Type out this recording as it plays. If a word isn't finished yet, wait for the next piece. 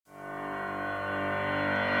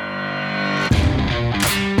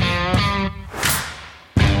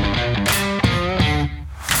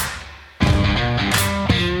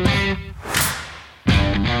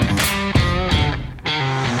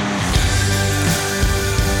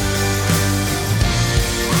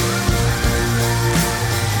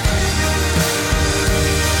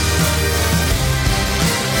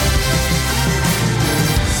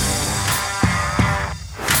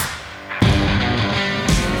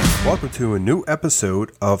Welcome to a new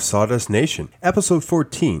episode of Sawdust Nation, episode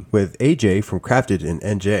 14, with AJ from Crafted in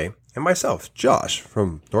NJ, and myself, Josh,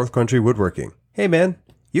 from North Country Woodworking. Hey man,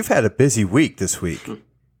 you've had a busy week this week.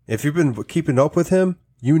 If you've been keeping up with him,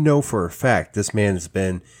 you know for a fact this man has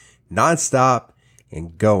been nonstop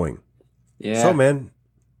and going. Yeah. So man,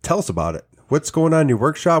 tell us about it. What's going on in your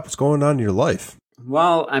workshop? What's going on in your life?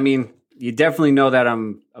 Well, I mean, you definitely know that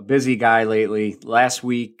I'm a busy guy lately. Last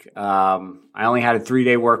week, I only had a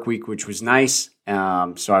 3-day work week, which was nice.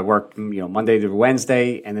 So I worked, Monday to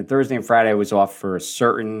Wednesday, and then Thursday and Friday I was off for a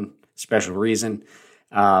certain special reason.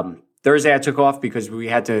 Thursday I took off because we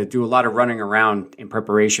had to do a lot of running around in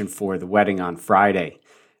preparation for the wedding on Friday.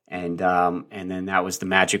 And then that was the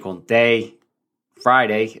magical day,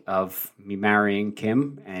 Friday, of me marrying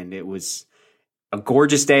Kim, and it was a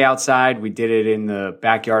gorgeous day outside. We did it in the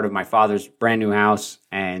backyard of my father's brand new house,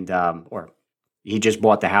 and or he just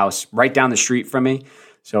bought the house right down the street from me,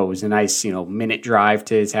 so it was a nice minute drive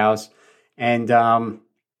to his house. And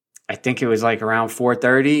I think it was like around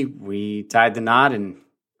 4:30 we tied the knot, and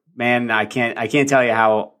man, I can't tell you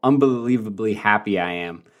how unbelievably happy I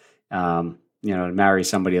am. To marry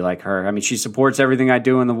somebody like her. I mean, she supports everything I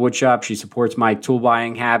do in the wood shop. She supports my tool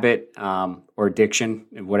buying habit, or addiction,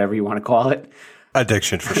 whatever you want to call it.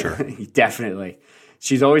 Addiction, for sure. Definitely.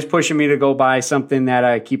 She's always pushing me to go buy something that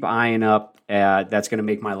I keep eyeing up that's going to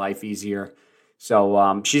make my life easier.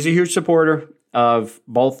 So she's a huge supporter of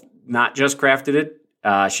both, not just Crafted It.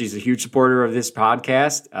 She's a huge supporter of this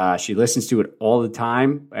podcast. She listens to it all the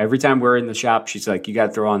time. Every time we're in the shop, she's like, you got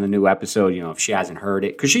to throw on the new episode, if she hasn't heard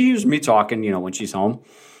it. Because she hears me talking, when she's home.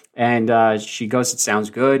 And she goes, it sounds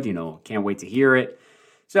good, can't wait to hear it.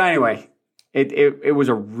 So anyway, it was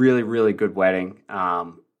a really, really good wedding.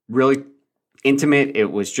 Really intimate.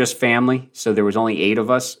 It was just family. So there was only 8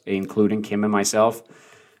 of us, including Kim and myself.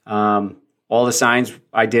 All the signs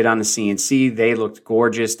I did on the CNC, they looked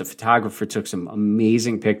gorgeous. The photographer took some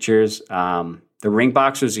amazing pictures. The ring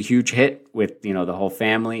box was a huge hit with, the whole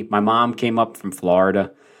family. My mom came up from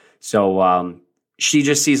Florida. So she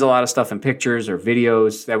just sees a lot of stuff in pictures or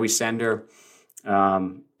videos that we send her.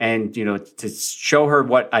 And to show her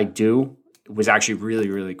what I do was actually really,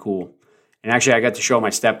 really cool. And actually, I got to show my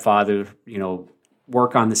stepfather,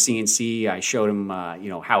 work on the CNC. I showed him,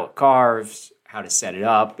 how it carves, how to set it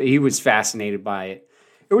up. He was fascinated by it.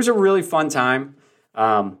 It was a really fun time.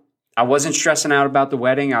 I wasn't stressing out about the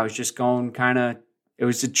wedding. I was just going it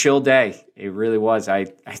was a chill day. It really was. I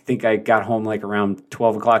think I got home like around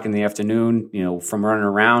 12 o'clock in the afternoon, from running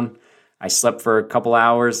around. I slept for a couple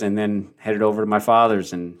hours and then headed over to my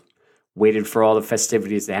father's and waited for all the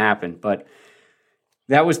festivities to happen. But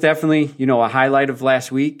that was definitely, a highlight of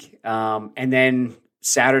last week. And then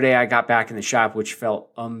Saturday I got back in the shop, which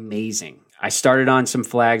felt amazing. I started on some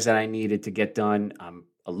flags that I needed to get done. I'm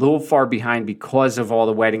a little far behind because of all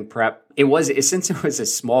the wedding prep. Since it was a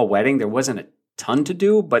small wedding, there wasn't a ton to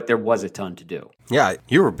do, but there was a ton to do. Yeah,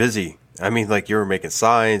 you were busy. I mean, you were making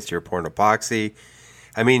signs, you were pouring epoxy.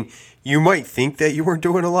 I mean, you might think that you weren't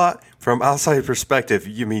doing a lot. From outside perspective,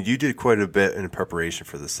 you did quite a bit in preparation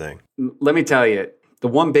for this thing. Let me tell you, the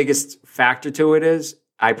one biggest factor to it is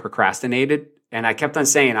I procrastinated. And I kept on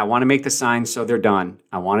saying, I want to make the signs so they're done.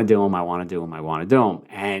 I want to do them. I want to do them. I want to do them.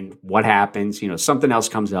 And what happens? Something else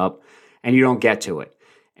comes up and you don't get to it.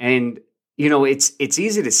 And, it's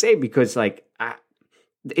easy to say because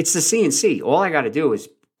it's the CNC. All I got to do is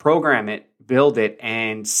program it, build it,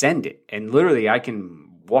 and send it. And literally I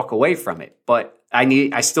can walk away from it. But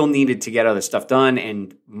I still needed to get other stuff done.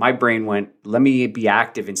 And my brain went, let me be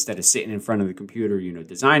active instead of sitting in front of the computer,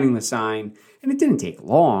 designing the sign. And it didn't take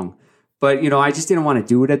long. But, I just didn't want to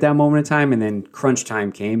do it at that moment in time. And then crunch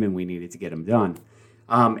time came and we needed to get them done.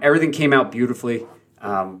 Everything came out beautifully.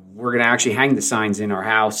 We're going to actually hang the signs in our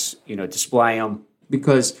house, display them.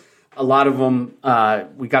 Because a lot of them,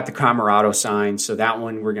 we got the Camerado sign. So that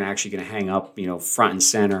one we're going to hang up, front and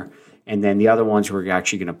center. And then the other ones we're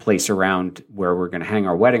actually going to place around where we're going to hang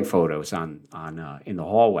our wedding photos on in the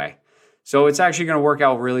hallway. So it's actually going to work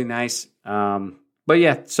out really nice. But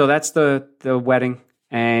yeah, so that's the wedding.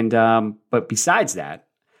 And but besides that,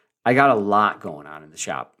 I got a lot going on in the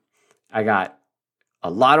shop. I got a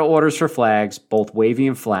lot of orders for flags, both wavy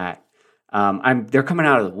and flat. They're coming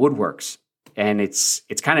out of the woodworks, and it's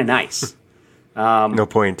kind of nice. No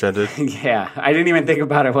point intended. Yeah, I didn't even think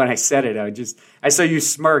about it when I said it. I saw you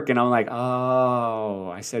smirk, and I'm like, oh,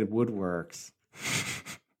 I said woodworks.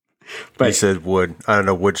 But you said wood. I don't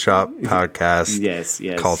know, wood shop podcast. Yes.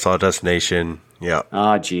 Called Sawdust Nation. Yeah.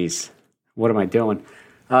 Oh, geez. What am I doing?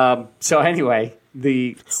 So anyway,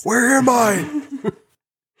 Where am I?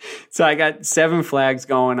 So I got 7 flags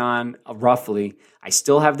going on roughly. I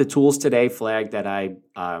still have the Tools Today flag that I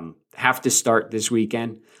have to start this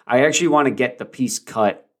weekend. I actually want to get the piece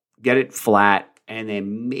cut, get it flat, and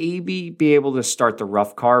then maybe be able to start the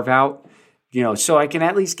rough carve out, so I can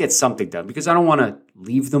at least get something done, because I don't want to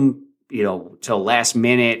leave them, till last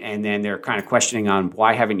minute and then they're kind of questioning on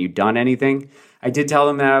why haven't you done anything. I did tell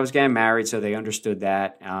them that I was getting married, so they understood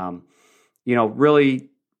that. Really,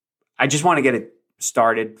 I just want to get it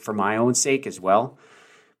started for my own sake as well.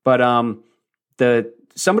 But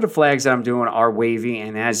some of the flags that I'm doing are wavy,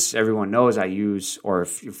 and as everyone knows, I use, or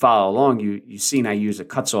if you follow along, you've seen I use a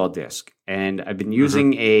Kutzall disc, and I've been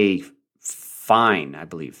using a Fine, I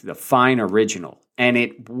believe, the Fine Original, and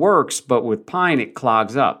it works, but with Pine it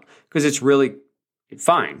clogs up because it's really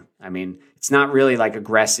fine. I mean, it's not really like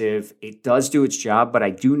aggressive. It does do its job, but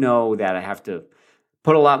I do know that I have to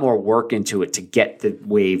put a lot more work into it to get the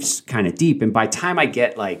waves kind of deep. And by the time I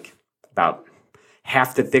get like about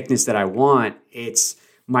half the thickness that I want,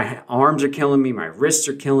 my arms are killing me, my wrists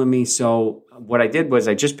are killing me. So what I did was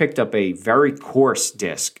I just picked up a very coarse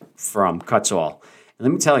disc from Kutzall. And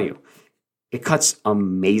let me tell you, it cuts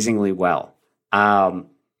amazingly well.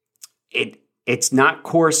 It's not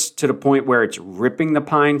coarse to the point where it's ripping the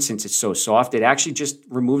pine since it's so soft. It actually just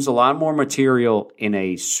removes a lot more material in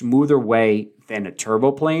a smoother way than a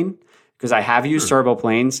turboplane, because I have used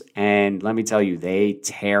turboplanes, and let me tell you, they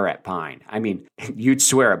tear at pine. I mean, you'd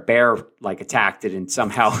swear a bear attacked it and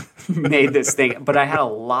somehow made this thing. But I had a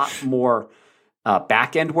lot more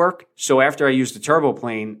back end work. So after I used the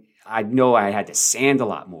turboplane, I know I had to sand a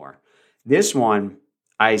lot more. This one,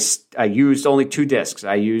 I used only 2 discs.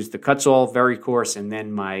 I used the Kutzall very coarse, and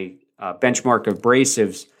then my Benchmark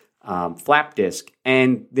Abrasives flap disc,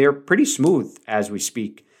 and they're pretty smooth as we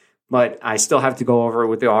speak. But I still have to go over it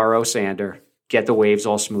with the RO sander, get the waves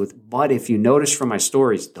all smooth. But if you notice from my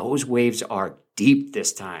stories, those waves are deep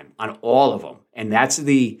this time on all of them, and that's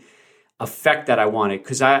the effect that I wanted,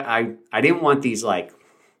 because I didn't want these like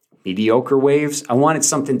mediocre waves. I wanted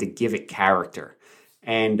something to give it character,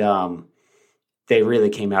 and they really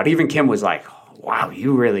came out. Even Kim was like, wow,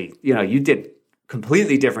 you really, you did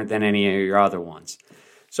completely different than any of your other ones.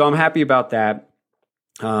 So I'm happy about that.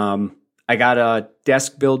 I got a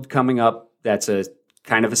desk build coming up. That's a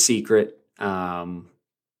kind of a secret.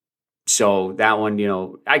 So that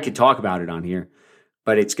one, I could talk about it on here,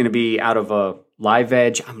 but it's going to be out of a live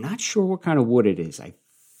edge. I'm not sure what kind of wood it is. I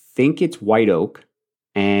think it's white oak,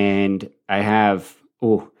 and I have,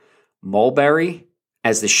 mulberry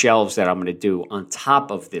as the shelves that I'm going to do on top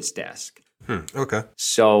of this desk. Okay.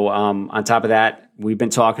 So on top of that, we've been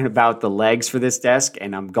talking about the legs for this desk,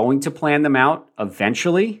 and I'm going to plan them out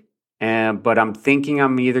eventually. But I'm thinking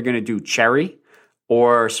I'm either going to do cherry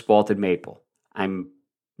or spalted maple. I'm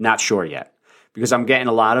not sure yet, because I'm getting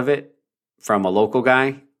a lot of it from a local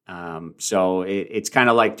guy. So it's kind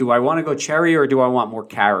of like, do I want to go cherry or do I want more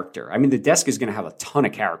character? I mean, the desk is going to have a ton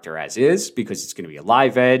of character as is, because it's going to be a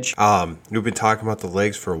live edge. We've been talking about the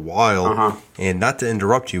legs for a while, and not to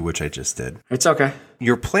interrupt you, which I just did. It's okay.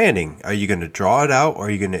 You're planning. Are you going to draw it out, or are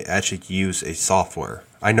you going to actually use a software?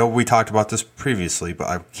 I know we talked about this previously, but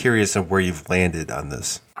I'm curious of where you've landed on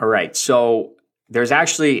this. All right. So there's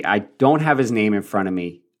actually, I don't have his name in front of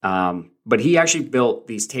me, but he actually built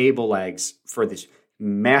these table legs for this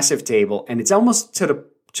massive table, and it's almost to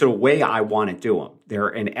the way I want to do them. They're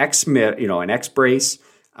an X brace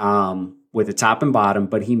with the top and bottom,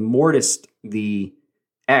 but he mortised the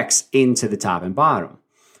X into the top and bottom.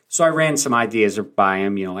 So I ran some ideas by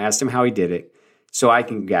him, asked him how he did it, so I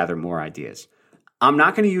can gather more ideas. I'm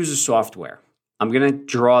not going to use a software. I'm going to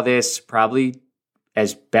draw this probably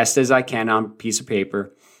as best as I can on a piece of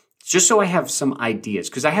paper, just so I have some ideas,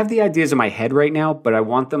 because I have the ideas in my head right now, but I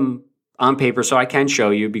want them on paper so I can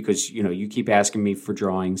show you, because, you keep asking me for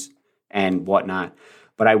drawings and whatnot.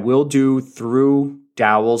 But I will do through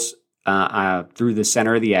dowels, through the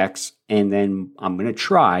center of the X, and then I'm going to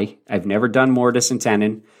try. I've never done mortise and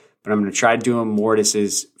tenon, but I'm going to try doing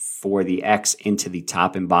mortises for the X into the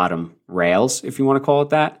top and bottom rails, if you want to call it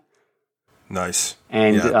that. Nice.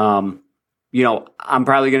 And, I'm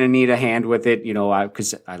probably going to need a hand with it,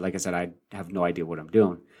 because like I said, I have no idea what I'm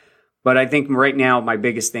doing. But I think right now my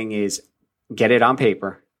biggest thing is get it on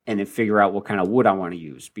paper and then figure out what kind of wood I want to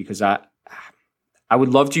use, because I would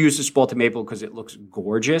love to use the spalted maple because it looks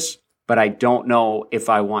gorgeous, but I don't know if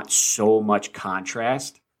I want so much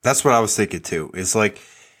contrast. That's what I was thinking too. It's like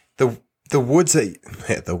the woods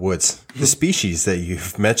the species that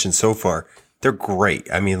you've mentioned so far, they're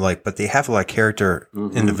great. I mean, but they have a lot of character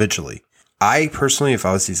individually. I personally, if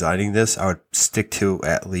I was designing this, I would stick to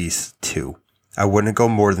at least 2. I wouldn't go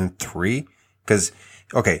more than 3, because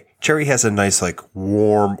Okay, cherry has a nice, like,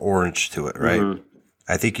 warm orange to it, right? Mm-hmm.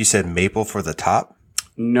 I think you said maple for the top.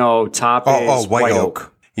 No, top is white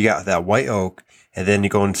oak. You got that white oak, and then you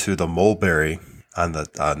go into the mulberry on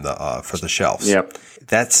the for the shelves. Yep.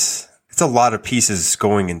 It's a lot of pieces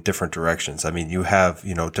going in different directions. I mean, you have,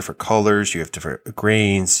 different colors, you have different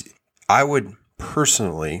grains. I would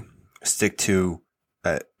personally stick to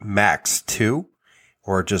max 2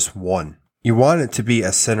 or just 1. You want it to be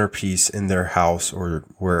a centerpiece in their house or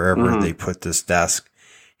wherever they put this desk.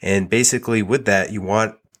 And basically with that, you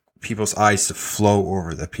want people's eyes to flow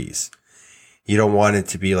over the piece. You don't want it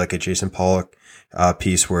to be like a Jason Pollock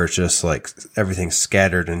piece where it's just like everything's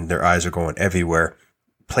scattered and their eyes are going everywhere.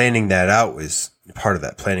 Planning that out is part of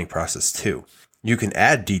that planning process too. You can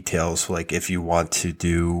add details, like if you want to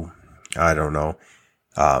do, I don't know,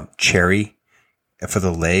 cherry for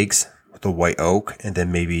the legs, the white oak, and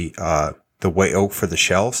then maybe the white oak for the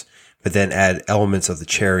shelves, but then add elements of the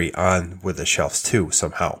cherry on with the shelves too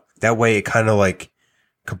somehow. That way it kind of like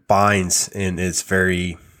combines and it's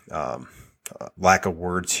very, lack of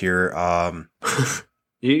words here.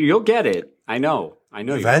 You'll get it. I know.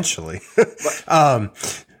 Eventually.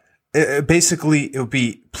 Basically, it'll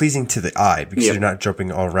be pleasing to the eye because you're not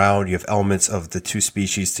jumping all around. You have elements of the two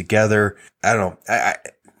species together. I don't know.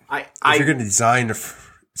 If you're going to design,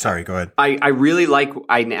 sorry, go ahead. I really like.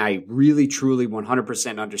 I really truly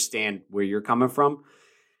 100% understand where you're coming from.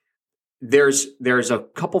 There's a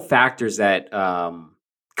couple factors that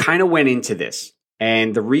kind of went into this,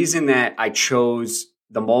 and the reason that I chose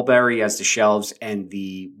the mulberry as the shelves and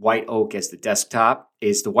the white oak as the desktop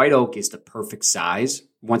is the white oak is the perfect size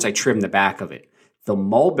once I trim the back of it. The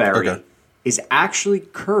mulberry is actually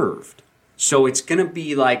curved. So it's going to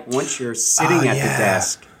be like once you're sitting at the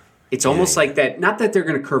desk, it's almost like that. Not that they're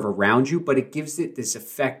going to curve around you, but it gives it this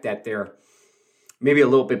effect that they're maybe a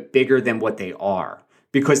little bit bigger than what they are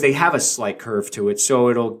because they have a slight curve to it. So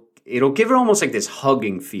it'll give it almost like this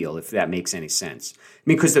hugging feel, if that makes any sense. I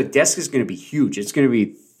mean, because the desk is going to be huge. It's going to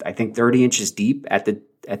be, I think, 30 inches deep at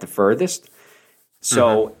the furthest.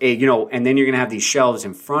 So, and then you're going to have these shelves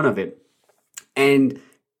in front of it. And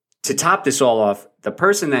to top this all off, the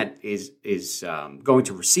person that is going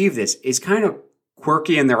to receive this is kind of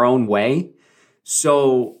quirky in their own way.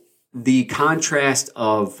 So the contrast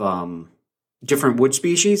of different wood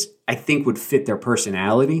species, I think, would fit their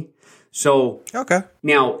personality. So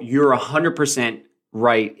now you're 100%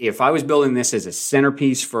 right. If I was building this as a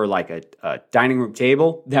centerpiece for like a dining room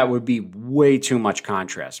table, that would be way too much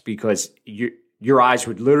contrast because your eyes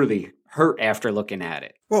would literally hurt after looking at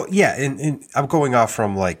it. Well, yeah, and I'm going off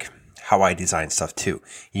from like how I design stuff too.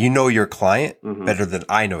 You know your client better than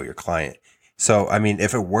I know your client. So, I mean,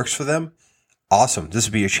 if it works for them, awesome. This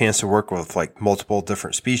would be a chance to work with like multiple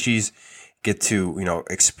different species, get to,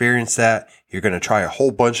 experience that. You're going to try a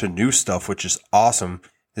whole bunch of new stuff, which is awesome.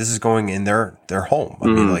 This is going in their home. I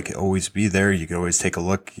mean, like always be there. You can always take a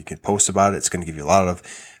look. You can post about it. It's going to give you a lot of,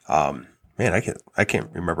 man, I can't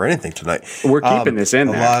remember anything tonight. We're keeping this in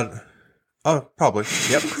there. Probably.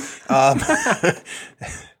 Yep.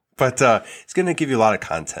 But it's going to give you a lot of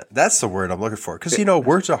content. That's the word I'm looking for. Because,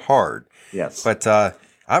 words are hard. Yes. But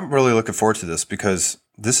I'm really looking forward to this because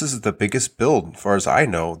this is the biggest build, as far as I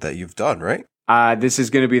know, that you've done, right? This is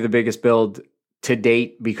going to be the biggest build to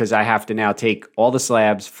date because I have to now take all the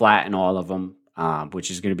slabs, flatten all of them, which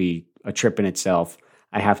is going to be a trip in itself.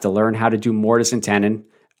 I have to learn how to do mortise and tenon,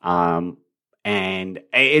 and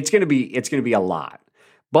it's going to be a lot.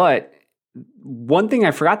 But one thing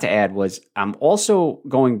I forgot to add was I'm also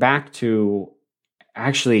going back to.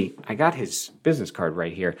 Actually, I got his business card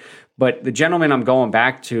right here. But the gentleman I'm going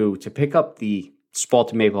back to pick up the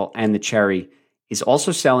spalted maple and the cherry is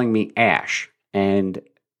also selling me ash. And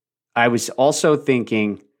I was also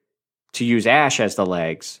thinking to use ash as the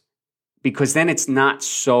legs because then it's not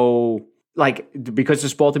so because the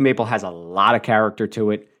spalted maple has a lot of character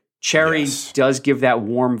to it. Cherry does give that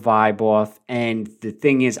warm vibe off. And the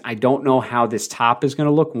thing is, I don't know how this top is going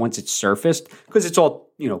to look once it's surfaced because it's all,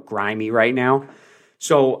 grimy right now.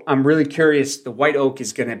 So I'm really curious. The white oak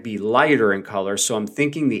is going to be lighter in color. So I'm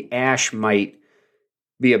thinking the ash might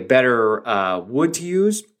be a better wood to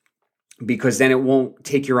use because then it won't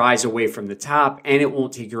take your eyes away from the top and it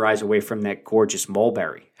won't take your eyes away from that gorgeous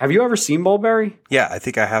mulberry. Have you ever seen mulberry? Yeah, I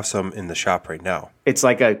think I have some in the shop right now. It's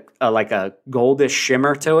like a goldish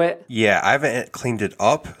shimmer to it. Yeah, I haven't cleaned it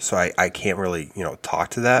up, so I can't really, talk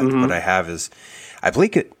to that. What I have is, I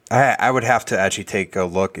believe I would have to actually take a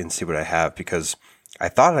look and see what I have because I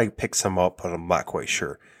thought I picked some up, but I'm not quite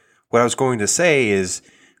sure. What I was going to say is,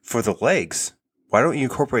 for the legs, why don't you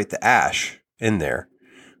incorporate the ash in there?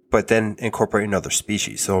 but then incorporate another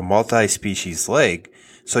species. So a multi-species leg.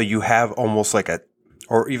 So you have almost like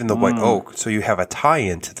or even the white oak. So you have a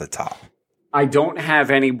tie-in to the top. I don't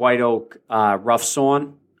have any white oak rough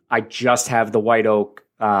sawn. I just have the white oak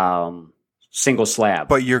single slab.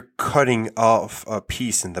 But you're cutting off a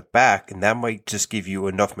piece in the back, and that might just give you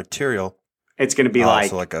enough material. It's going to be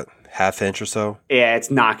so like a half inch or so. Yeah,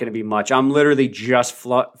 it's not going to be much. I'm literally just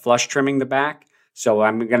flush trimming the back. So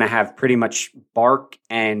I'm going to have pretty much bark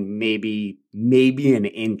and maybe an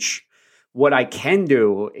inch. What I can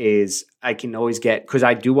do is I can always get, because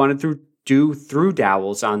I do want to do through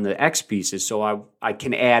dowels on the X pieces. So I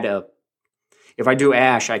can add if I do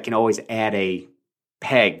ash, I can always add a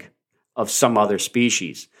peg of some other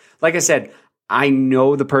species. Like I said, I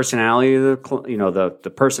know the personality of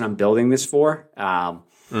the person I'm building this for.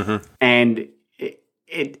 And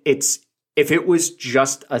it's, if it was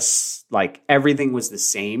just like everything was the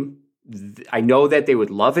same, I know that they would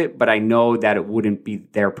love it, but I know that it wouldn't be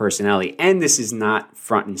their personality. And this is not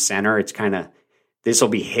front and center. It's kind of, this will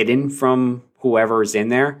be hidden from whoever is in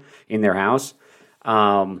their house.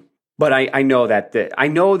 But I know that I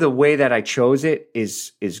know the way that I chose it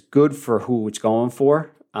is good for who it's going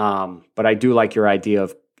for. But I do like your idea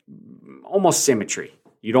of almost symmetry.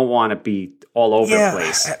 You don't want to be all over the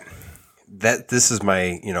place. This is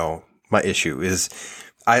my, my issue is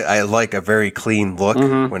I like a very clean look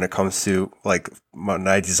when it comes to like when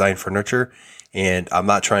I design furniture, and I'm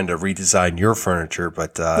not trying to redesign your furniture,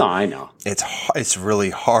 but no, I know it's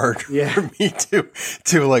really hard for me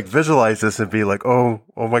to like visualize this and be like, oh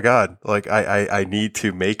my God, like I need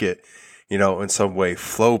to make it, in some way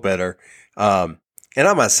flow better. And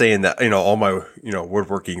I'm not saying that, all my,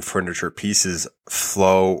 woodworking furniture pieces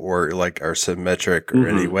flow or like are symmetric or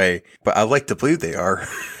any way, but I like to believe they are.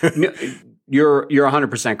 No, you're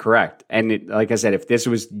 100% correct. And like I said, if this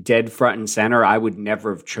was dead front and center, I would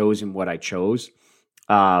never have chosen what I chose.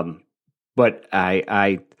 But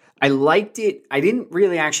I liked it. I didn't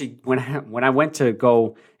really actually, when I went to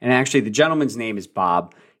go, and actually the gentleman's name is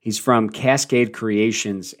Bob. He's from Cascade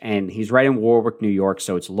Creations, and he's right in Warwick, New York.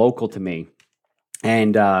 So it's local to me.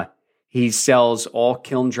 And he sells all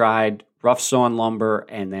kiln-dried, rough-sawn lumber,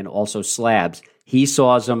 and then also slabs. He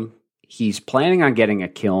saws them. He's planning on getting a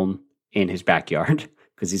kiln in his backyard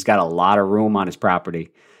because he's got a lot of room on his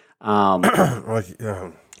property. Well,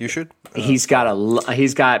 you should. He's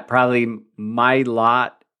got probably my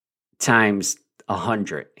lot times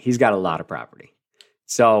 100. He's got a lot of property.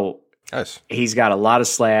 So nice. He's got a lot of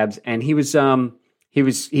slabs, and he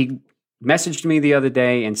messaged me the other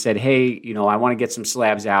day and said, hey, I want to get some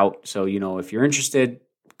slabs out. So, if you're interested,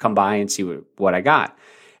 come by and see what I got.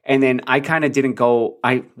 And then I kind of didn't go,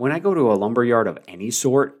 when I go to a lumber yard of any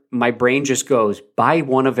sort, my brain just goes, buy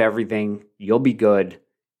one of everything, you'll be good,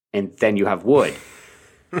 and then you have wood.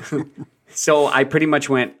 So I pretty much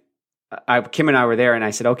went, Kim and I were there, and I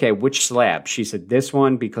said, okay, which slab? She said, this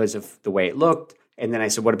one because of the way it looked. And then I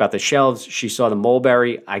said, what about the shelves? She saw the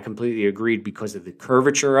mulberry. I completely agreed because of the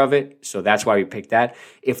curvature of it. So that's why we picked that.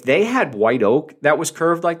 If they had white oak that was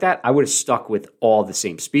curved like that, I would have stuck with all the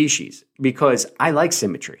same species because I like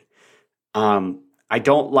symmetry. I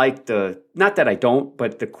don't like not that I don't,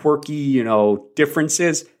 but the quirky,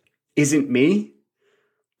 differences isn't me.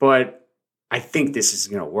 But I think this is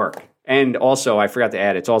going to work. And also, I forgot to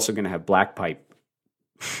add, it's also going to have black pipe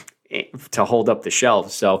to hold up the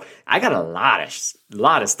shelves. So I got a lot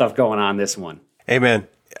of stuff going on this one. Hey man,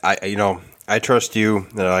 I trust you.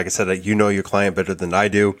 Like I said, you know your client better than I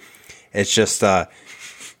do. It's just,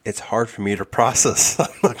 it's hard for me to process. I'm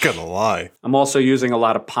not going to lie. I'm also using a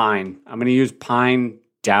lot of pine. I'm going to use pine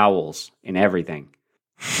dowels in everything.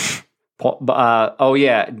 Oh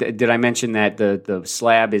yeah. Did I mention that the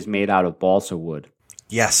slab is made out of balsa wood?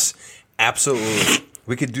 Yes, absolutely.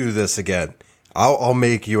 We could do this again. I'll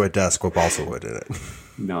make you a desk with balsa wood in it.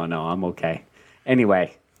 No, I'm okay.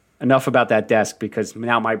 Anyway, enough about that desk because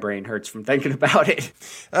now my brain hurts from thinking about it.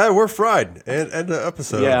 We're fried. End the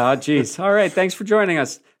episode. Yeah, geez. All right, thanks for joining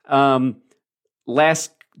us.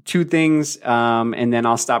 Last two things, and then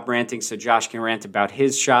I'll stop ranting so Josh can rant about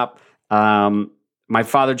his shop. My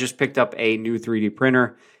father just picked up a new 3D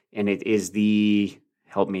printer, and it is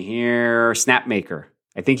help me here, Snapmaker.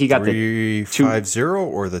 I think he got 350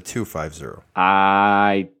 or the 250.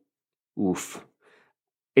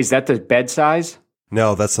 Is that the bed size?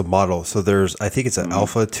 No, that's the model. So I think it's an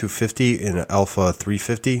Alpha 250 and an Alpha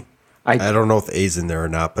 350. I don't know if the A's in there or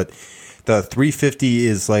not, but the 350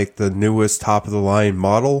 is like the newest top of the line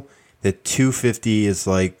model. The 250 is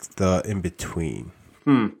like the in between.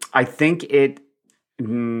 I think it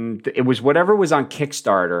was whatever was on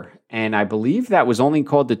Kickstarter, and I believe that was only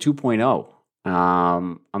called the 2.0.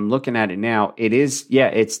 I'm looking at it now. It is,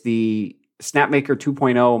 it's the Snapmaker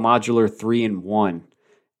 2.0 modular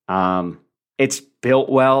 3-in-1. It's built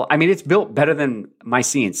well. I mean, it's built better than my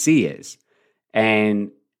CNC is.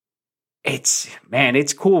 And it's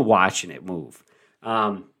cool watching it move.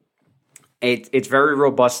 It's very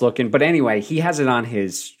robust looking. But anyway, he has it on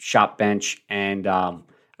his shop bench, and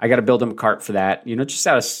I got to build him a cart for that. Just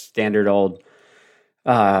out of standard old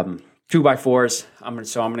 2x4s. I'm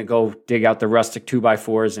gonna go dig out the rustic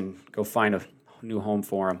 2x4s and go find a new home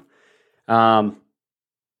for him.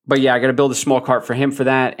 But yeah, I got to build a small cart for him for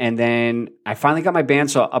that. And then I finally got my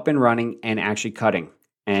bandsaw up and running and actually cutting.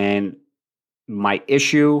 And my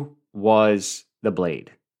issue was the blade.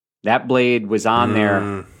 That blade was on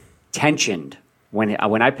there tensioned.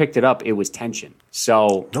 When I picked it up, it was tensioned.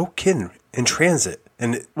 So no kidding. In transit.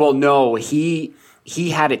 No, he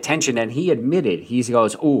had it tensioned, and he admitted, he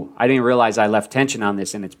goes, "Oh, I didn't realize I left tension on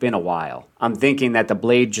this, and it's been a while." I'm thinking that the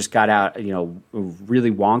blade just got out,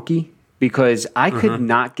 really wonky, because I could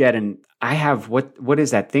not get I have, what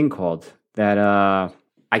is that thing called? That,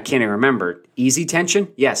 I can't even remember. Easy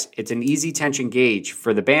tension? Yes, it's an easy tension gauge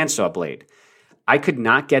for the bandsaw blade. I could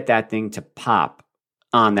not get that thing to pop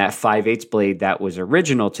on that 5/8 blade that was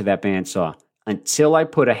original to that bandsaw until I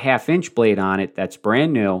put a 1/2-inch blade on it that's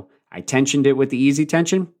brand new. I tensioned it with the easy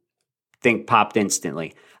tension. Thing popped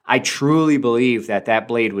instantly. I truly believe that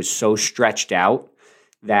blade was so stretched out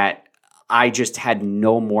that I just had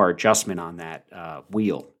no more adjustment on that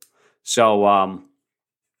wheel. So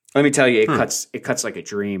let me tell you, it cuts like a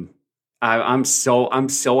dream. I'm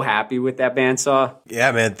so happy with that bandsaw.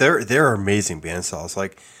 Yeah, man, they're amazing bandsaws.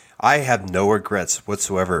 Like, I have no regrets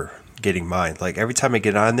whatsoever getting mine. Like, every time I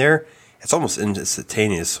get on there, it's almost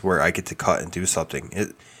instantaneous where I get to cut and do something.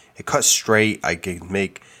 It cuts straight. I can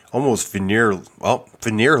make almost veneer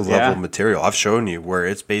level material. I've shown you where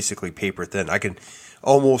it's basically paper thin. I can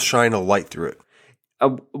almost shine a light through it.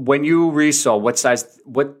 When you resaw, what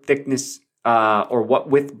thickness, or what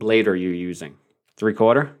width blade are you using?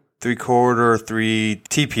 3/4? 3/4, 3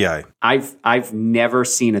 TPI. I've never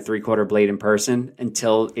seen a 3/4 blade in person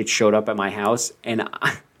until it showed up at my house, and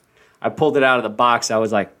I pulled it out of the box. I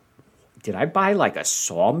was like, did I buy like a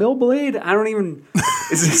sawmill blade?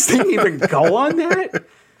 Is this thing even go on that?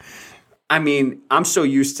 I mean, I'm so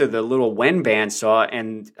used to the little Wen bandsaw,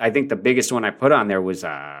 and I think the biggest one I put on there was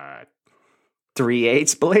a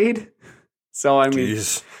 3/8 blade. So I mean,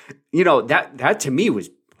 Jeez. That to me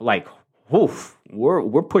was like, woof,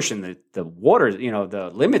 we're pushing the water,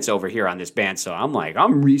 the limits over here on this bandsaw. I'm like,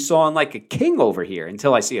 I'm resawing like a king over here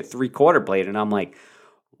until I see a 3/4 blade, and I'm like,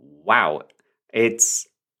 wow, it's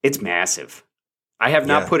massive. I have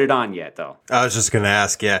not put it on yet, though. I was just going to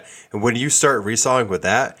ask, yeah. And when you start resawing with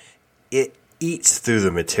that, it eats through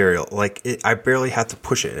the material. Like, I barely have to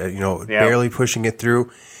push it, barely pushing it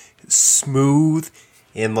through. Smooth.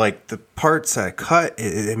 And, like, the parts I cut,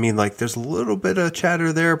 there's a little bit of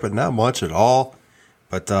chatter there, but not much at all.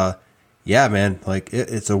 But, yeah, man, like,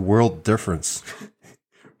 it's a world difference.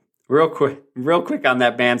 Real quick on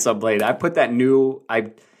that bandsaw blade. I put that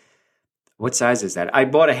what size is that? I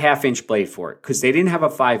bought a 1/2-inch blade for it because they didn't have a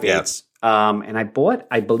 5/8. And I bought,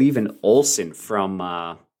 I believe, an Olsen from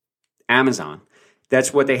Amazon.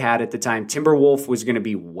 That's what they had at the time. Timberwolf was going to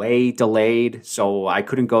be way delayed, so I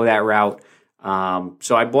couldn't go that route.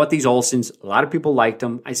 So I bought these Olsens. A lot of people liked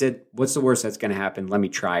them. I said, what's the worst that's going to happen? Let me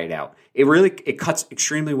try it out. It cuts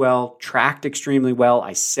extremely well, tracked extremely well.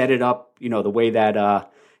 I set it up, the way that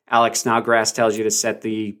Alex Snodgrass tells you to set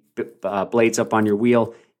the blades up on your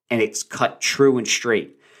wheel, and it's cut true and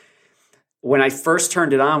straight. When I first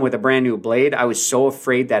turned it on with a brand new blade, I was so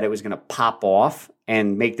afraid that it was going to pop off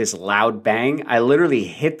and make this loud bang. I literally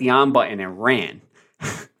hit the on button and ran.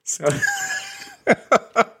 So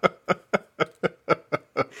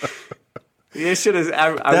you should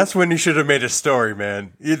have. That's when you should have made a story,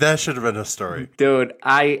 man. That should have been a story, dude.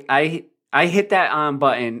 I hit that on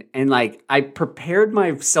button and like I prepared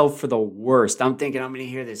myself for the worst. I'm thinking I'm going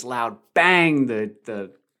to hear this loud bang.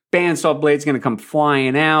 The bandsaw blade's going to come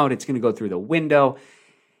flying out. It's going to go through the window.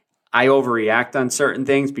 I overreact on certain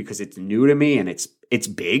things because it's new to me and it's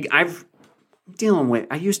big. I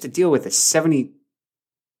used to deal with a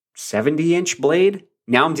 70-inch blade.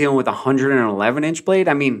 Now I'm dealing with a 111-inch blade.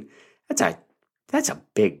 I mean, that's a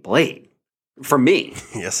big blade for me.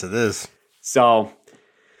 Yes, it is. So,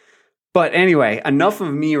 but anyway, enough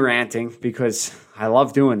of me ranting because I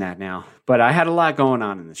love doing that now. But I had a lot going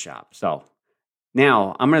on in the shop. So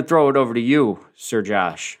now I'm going to throw it over to you, Sir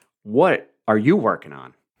Josh. What are you working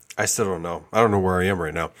on? I still don't know. I don't know where I am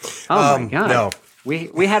right now. Oh my God. No.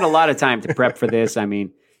 We had a lot of time to prep for this. I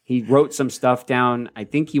mean, He wrote some stuff down. I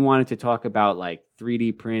think he wanted to talk about like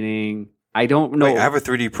 3D printing. I don't know. Wait, I have a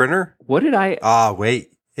 3D printer? What did I? Wait.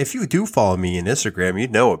 If you do follow me on Instagram, you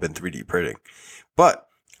know I've been 3D printing. But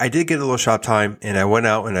I did get a little shop time, and I went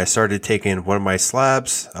out and I started taking one of my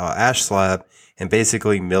slabs, ash slab, and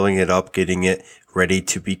basically milling it up, getting it ready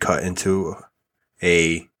to be cut into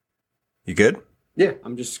a... You good? Yeah,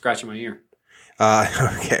 I'm just scratching my ear.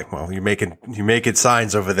 Okay, well, you're making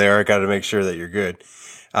signs over there. I got to make sure that you're good.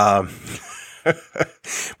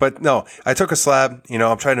 But no, I took a slab,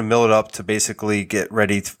 I'm trying to mill it up to basically get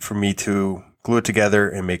ready for me to glue it together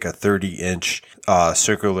and make a 30-inch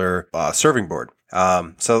circular serving board.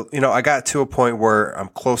 So, I got to a point where I'm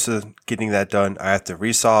close to getting that done. I have to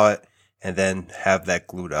resaw it and then have that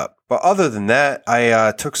glued up. But other than that,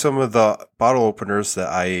 I took some of the bottle openers that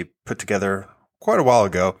I put together quite a while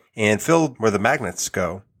ago and filled where the magnets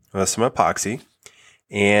go with some epoxy.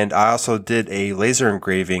 And I also did a laser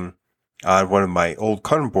engraving on one of my old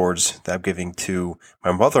cutting boards that I'm giving to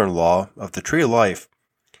my mother-in-law of the Tree of Life.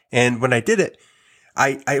 And when I did it,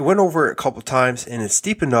 I went over it a couple times, and it's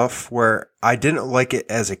deep enough where I didn't like it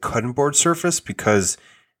as a cutting board surface because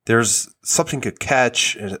there's something could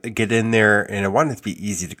catch and get in there, and I wanted it to be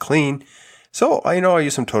easy to clean. So, I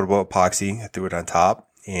used some Totable epoxy. I threw it on top,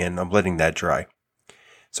 and I'm letting that dry.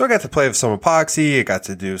 So I got to play with some epoxy. I got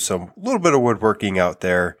to do some little bit of woodworking out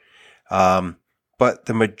there. But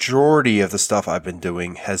the majority of the stuff I've been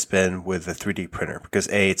doing has been with the 3D printer because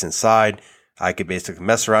it's inside. I could basically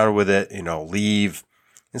mess around with it, leave.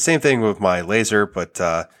 And same thing with my laser, but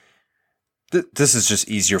this is just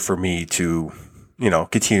easier for me to,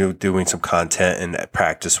 continue doing some content and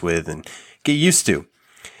practice with and get used to.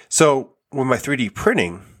 So with my 3D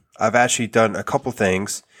printing, I've actually done a couple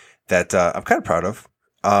things that I'm kind of proud of.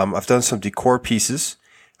 I've done some decor pieces.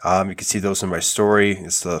 You can see those in my story.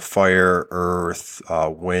 It's the fire, earth,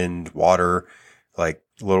 wind, water, like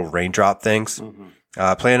little raindrop things. Mm-hmm.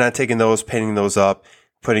 Plan on taking those, painting those up,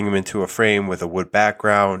 putting them into a frame with a wood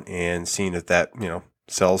background and seeing if that,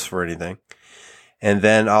 sells for anything. And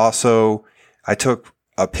then also I took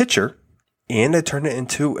a picture and I turned it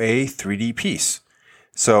into a 3D piece.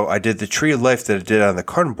 So I did the Tree of Life that I did on the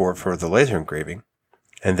cutting board for the laser engraving.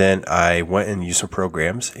 And then I went and used some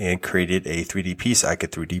programs and created a 3D piece I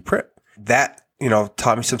could 3D print. That,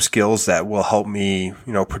 taught me some skills that will help me,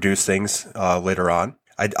 produce things later on.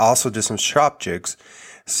 I also did some shop jigs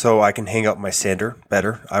so I can hang up my sander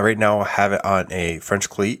better. I right now have it on a French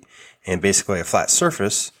cleat and basically a flat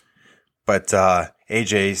surface. But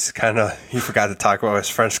AJ's he forgot to talk about his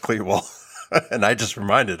French cleat wall. And I just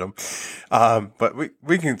reminded him. But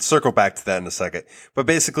we can circle back to that in a second. But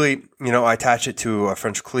basically, I attach it to a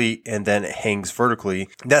French cleat and then it hangs vertically.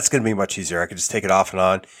 That's going to be much easier. I can just take it off and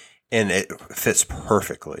on and it fits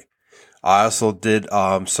perfectly. I also did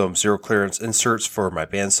some zero clearance inserts for my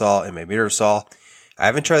bandsaw and my meter saw. I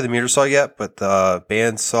haven't tried the meter saw yet, but the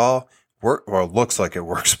bandsaw looks like it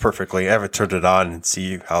works perfectly. I haven't turned it on and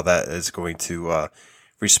see how that is going to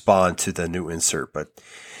respond to the new insert, but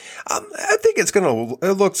I think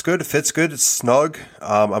it looks good. It fits good. It's snug.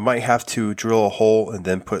 I might have to drill a hole and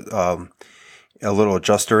then put a little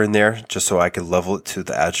adjuster in there just so I can level it to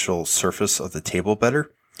the actual surface of the table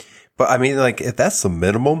better. But I mean, if that's the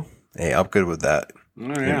minimum, hey, I'm good with that. Oh,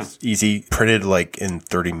 yeah. It's easy, printed in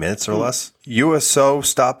 30 minutes or less. USO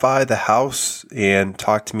stopped by the house and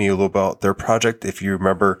talked to me a little about their project. If you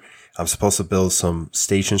remember, I'm supposed to build some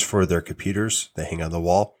stations for their computers that hang on the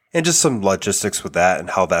wall. And just some logistics with that and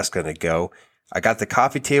how that's going to go. I got the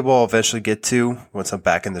coffee table I'll eventually get to once I'm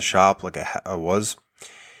back in the shop like I was.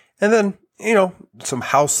 And then, some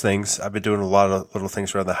house things. I've been doing a lot of little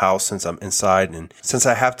things around the house since I'm inside. And since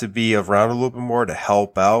I have to be around a little bit more to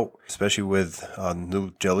help out, especially with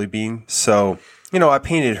new Jelly Bean. So, I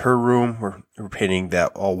painted her room. We're painting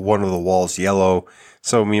that one of the walls yellow.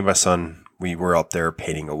 So me and my son, we were up there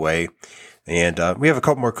painting away. And we have a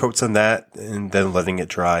couple more coats on that and then letting it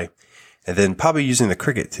dry. And then probably using the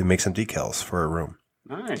Cricut to make some decals for a room.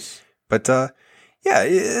 Nice. But yeah,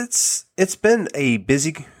 it's been a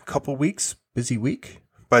busy couple weeks, busy week.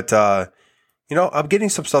 But, I'm getting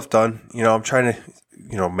some stuff done. I'm trying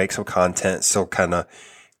to, make some content, still kind of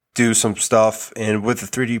do some stuff. And with the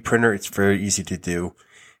 3D printer, it's very easy to do.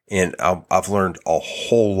 And I've learned a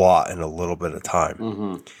whole lot in a little bit of time.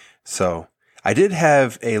 Mm-hmm. So I did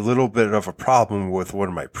have a little bit of a problem with one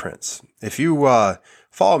of my prints. If you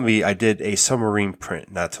follow me, I did a submarine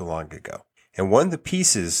print not too long ago. And one of the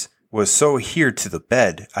pieces was so adhered to the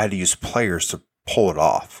bed, I had to use pliers to pull it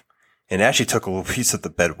off. And it actually took a little piece of the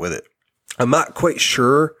bed with it. I'm not quite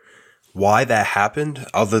sure why that happened,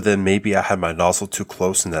 other than maybe I had my nozzle too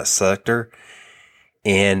close in that sector.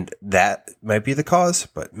 And that might be the cause.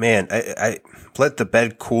 But man, I let the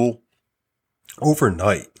bed cool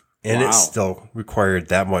overnight, and it still required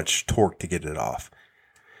that much torque to get it off.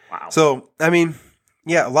 Wow. So, I mean,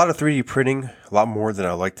 yeah, a lot of 3D printing, a lot more than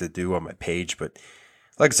I like to do on my page. But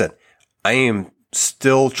like I said, I am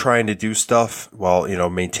still trying to do stuff while,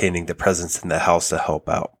 maintaining the presence in the house to help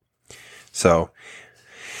out. So,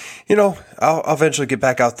 I'll eventually get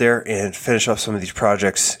back out there and finish up some of these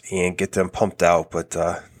projects and get them pumped out. But,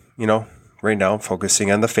 right now I'm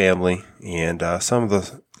focusing on the family and some of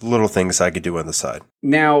the little things I could do on the side.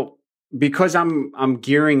 Now, because I'm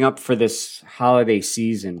gearing up for this holiday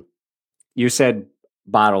season, you said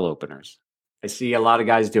bottle openers. I see a lot of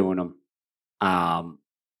guys doing them.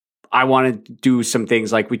 I want to do some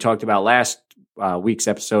things like we talked about last week's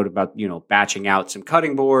episode about, batching out some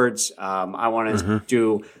cutting boards. I want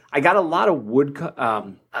to I got a lot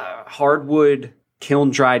of hardwood kiln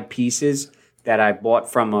dried pieces that I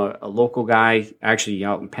bought from a local guy actually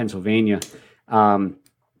out in Pennsylvania.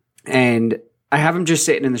 And I have them just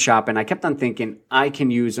sitting in the shop, and I kept on thinking I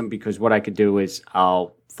can use them because what I could do is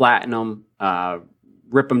I'll flatten them,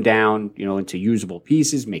 rip them down, into usable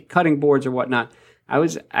pieces, make cutting boards or whatnot.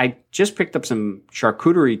 I just picked up some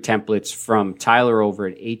charcuterie templates from Tyler over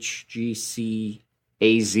at HGC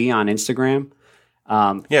AZ on Instagram.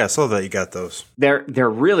 Yeah, I saw that you got those. They're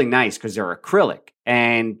really nice because they're acrylic.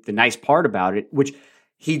 And the nice part about it, which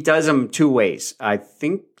he does them two ways. I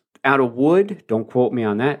think out of wood, don't quote me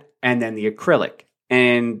on that, and then the acrylic.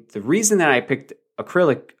 And the reason that I picked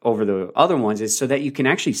acrylic over the other ones is so that you can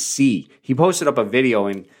actually see. He posted up a video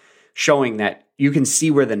and showing that you can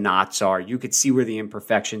see where the knots are. You could see where the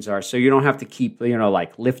imperfections are. So you don't have to keep,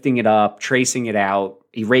 like lifting it up, tracing it out,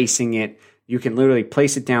 erasing it. You can literally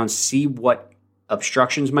place it down, see what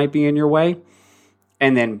obstructions might be in your way,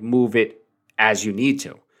 and then move it as you need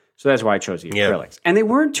to. So that's why I chose the acrylics. And they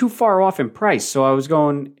weren't too far off in price. So I was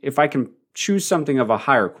going, if I can choose something of a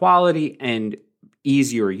higher quality and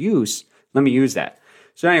easier use, let me use that.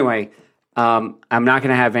 So anyway, I'm not going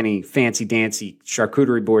to have any fancy dancy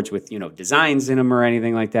charcuterie boards with, designs in them or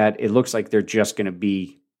anything like that. It looks like they're just going to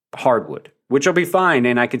be hardwood, which will be fine.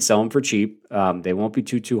 And I can sell them for cheap. They won't be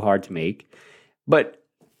too hard to make. But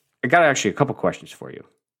I got actually a couple questions for you.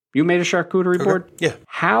 You made a charcuterie board? Yeah.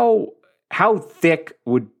 How thick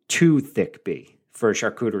would too thick be for a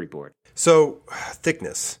charcuterie board? So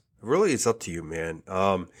thickness, really, it's up to you, man.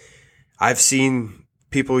 I've seen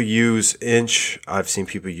people use inch. I've seen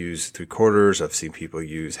people use 3/4. I've seen people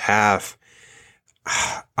use half.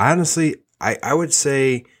 Honestly, I would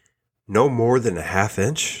say no more than a 1/2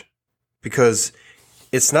 inch because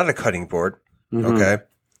it's not a cutting board. Okay.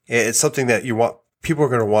 It's something that people are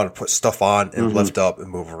going to want to put stuff on and lift up and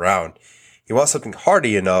move around. You want something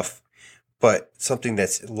hardy enough, but something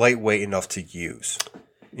that's lightweight enough to use.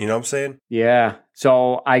 You know what I'm saying? Yeah.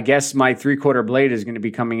 So I guess my 3/4 blade is going to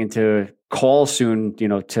be coming into call soon,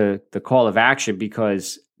 to the call of action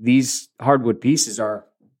because these hardwood pieces are,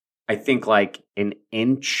 I think, like an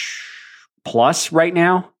inch plus right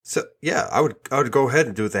now. So yeah, I would go ahead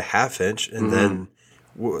and do the 1/2 inch and then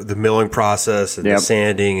the milling process and the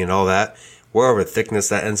sanding and all that. Wherever thickness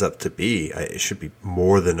that ends up to be, it should be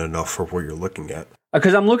more than enough for what you're looking at.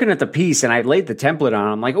 Because I'm looking at the piece and I laid the template on.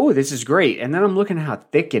 I'm like, oh, this is great. And then I'm looking at how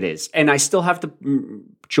thick it is. And I still have to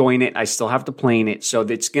join it. I still have to plane it. So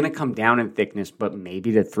it's going to come down in thickness, but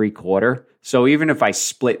maybe to 3/4. So even if I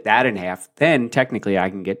split that in half, then technically I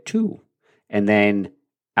can get 2. And then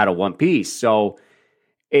out of one piece. So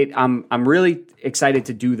I'm really excited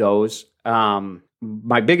to do those.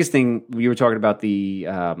 My biggest thing, we were talking about the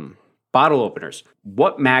bottle openers.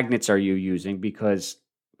 What magnets are you using? Because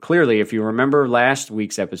clearly, if you remember last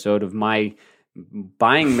week's episode of my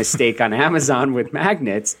buying mistake on Amazon with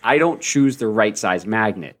magnets, I don't choose the right size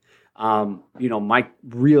magnet. My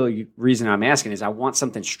real reason I'm asking is I want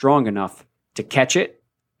something strong enough to catch it,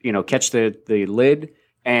 catch the lid,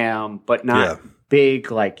 but not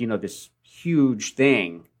big, like, this huge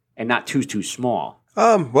thing and not too small.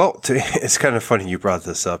 It's kind of funny you brought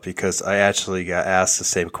this up because I actually got asked the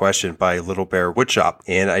same question by Little Bear Woodshop,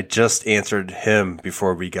 and I just answered him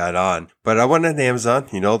before we got on. But I went on Amazon,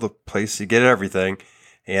 the place you get everything,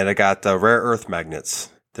 and I got the rare earth magnets.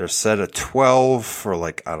 They're set at 12 for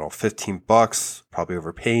 $15, probably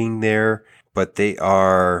overpaying there, but they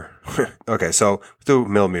are, okay, so 2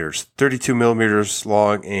 millimeters, 32 millimeters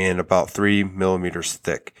long and about 3 millimeters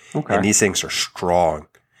thick. Okay. And these things are strong.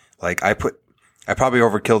 Like I probably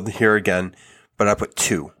overkilled here again, but I put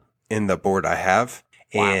 2 in the board I have.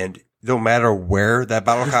 Wow. And no matter where that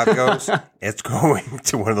bottle cap goes, it's going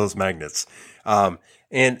to one of those magnets.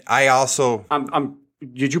 And I also, I'm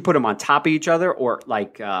did you put them on top of each other or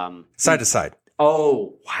like Side to side.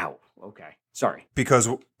 Oh, wow. Okay. Sorry. Because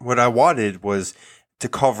what I wanted was to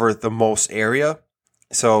cover the most area.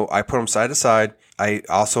 So I put them side to side. I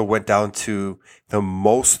also went down to the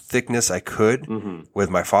most thickness I could with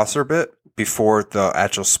my Foster bit before the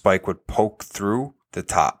actual spike would poke through the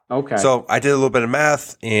top. Okay. So I did a little bit of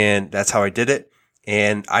math, and that's how I did it.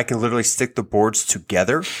 And I can literally stick the boards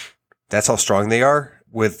together. That's how strong they are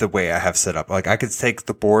with the way I have set up. Like I could take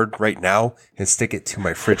the board right now and stick it to my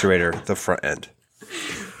refrigerator, the front end.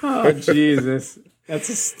 Oh, Jesus. That's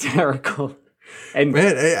hysterical. And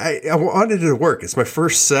man, I wanted it to work. It's my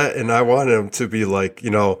first set, and I wanted them to be like,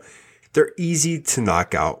 they're easy to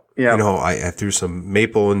knock out. Yeah. I threw some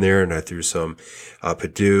maple in there, and I threw some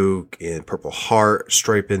Paduke and Purple Heart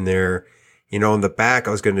stripe in there. In the back,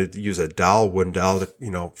 I was going to use a wooden dowel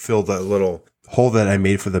to, fill that little hole that I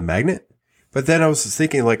made for the magnet. But then I was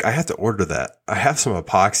thinking, like, I have to order that. I have some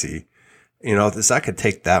epoxy. This not going to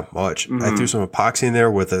take that much. I threw some epoxy in there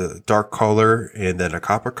with a dark color and then a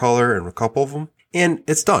copper color and a couple of them. And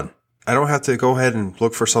it's done. I don't have to go ahead and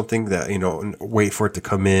look for something that, and wait for it to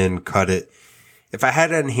come in, cut it. If I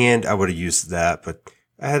had it in hand, I would have used that. But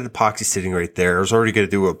I had epoxy sitting right there. I was already going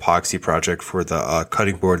to do an epoxy project for the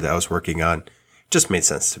cutting board that I was working on. It just made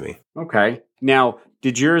sense to me. Okay. Now,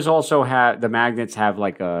 did yours also have, the magnets have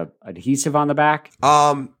like a adhesive on the back?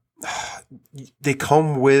 They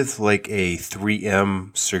come with like a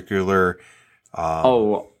 3M circular.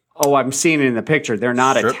 I'm seeing it in the picture. They're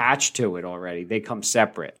not strip. Attached to it already. They come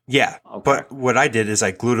separate. Yeah. Okay. But what I did is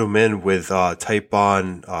I glued them in with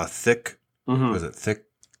Type-On thick. Was it thick?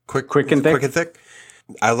 Quick and thick?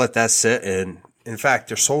 I let that sit. And in fact,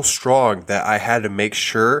 they're so strong that I had to make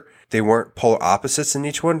sure they weren't polar opposites in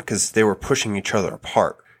each one because they were pushing each other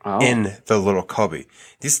apart in the little cubby.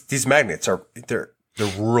 These magnets they're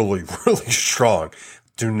really, really strong.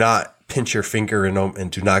 Do not pinch your finger in them and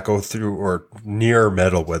do not go through or near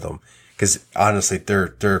metal with them because honestly,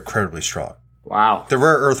 they're incredibly strong. Wow. They're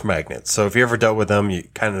rare earth magnets. So if you ever dealt with them, you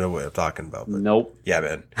kind of know what I'm talking about. But nope. Yeah,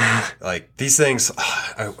 man. Like these things,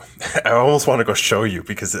 I almost want to go show you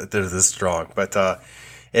because they're this strong. But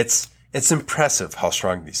it's impressive how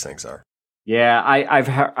strong these things are. Yeah,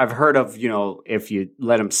 I've heard of, if you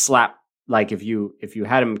let them slap, like if you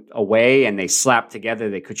had them away and they slap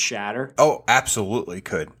together, they could shatter. Oh, absolutely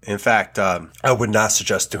could. In fact, I would not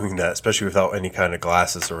suggest doing that, especially without any kind of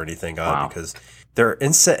glasses or anything on, because they're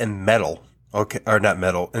inset in metal, okay, or not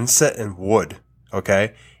metal, inset in wood,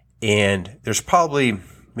 okay, and there's probably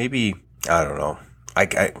maybe I don't know. I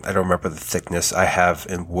don't remember the thickness I have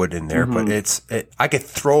in wood in there, but I could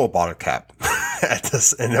throw a bottle cap at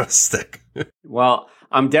this and it would stick. Well,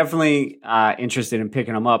 I'm definitely interested in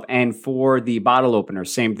picking them up. And for the bottle opener,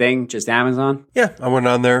 same thing, just Amazon? Yeah, I went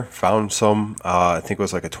on there, found some, I think it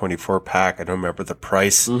was like a 24-pack. I don't remember the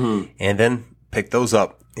price. And then picked those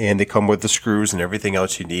up. And they come with the screws and everything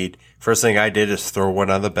else you need. First thing I did is throw one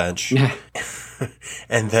on the bench.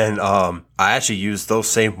 And then I actually used those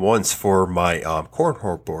same ones for my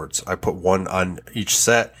cornhole boards. I put one on each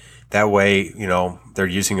set. That way, they're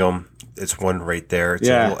using them. It's one right there. It's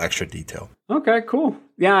a little extra detail. Okay, cool.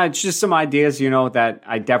 Yeah, it's just some ideas, that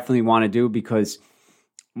I definitely want to do because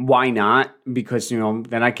why not? Because,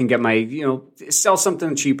 then I can get my, sell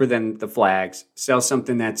something cheaper than the flags, sell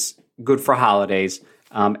something that's good for holidays.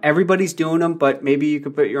 Everybody's doing them, but maybe you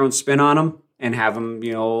could put your own spin on them and have them,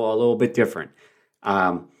 a little bit different.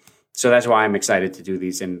 So that's why I'm excited to do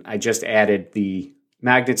these. And I just added the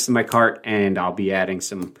magnets to my cart and I'll be adding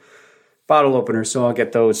some bottle openers, so I'll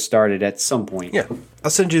get those started at some point. Yeah.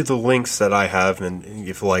 I'll send you the links that I have, and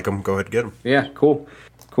if you like them, go ahead and get them. Yeah, cool.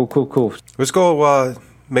 Let's go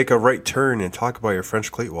make a right turn and talk about your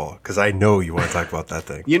French cleat wall, because I know you want to talk about that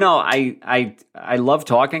thing. I love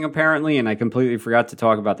talking, apparently, and I completely forgot to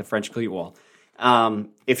talk about the French cleat wall.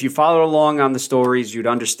 If you followed along on the stories, you'd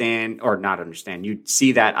understand, or not understand, you'd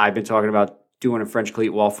see that I've been talking about doing a French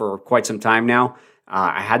cleat wall for quite some time now.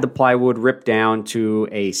 I had the plywood ripped down to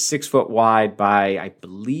a 6 foot wide by, I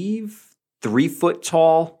believe, 3 foot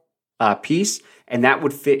tall piece. And that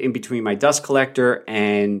would fit in between my dust collector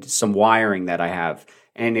and some wiring that I have.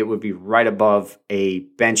 And it would be right above a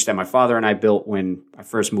bench that my father and I built when I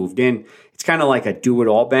first moved in. It's kind of like a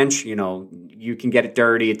do-it-all bench. You can get it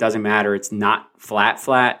dirty. It doesn't matter. It's not flat.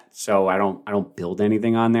 So I don't build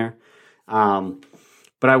anything on there.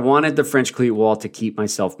 But I wanted the French cleat wall to keep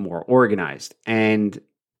myself more organized. And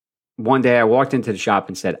one day I walked into the shop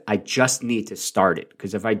and said, I just need to start it.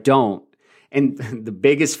 Because if I don't, and the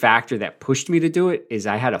biggest factor that pushed me to do it is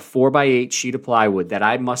I had a 4x8 sheet of plywood that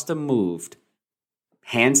I must have moved,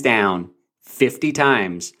 hands down, 50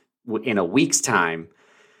 times in a week's time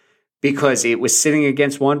because it was sitting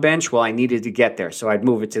against one bench. Well, I needed to get there, so I'd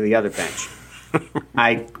move it to the other bench.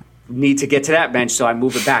 I need to get to that bench, so I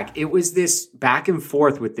move it back. It was this back and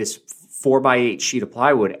forth with this 4x8 sheet of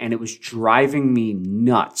plywood, and it was driving me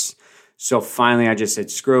nuts. So finally, I just said,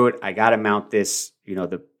 screw it. I got to mount this,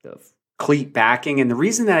 the cleat backing. And the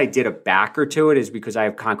reason that I did a backer to it is because I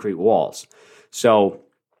have concrete walls. So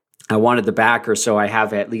I wanted the backer so I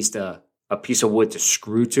have at least a piece of wood to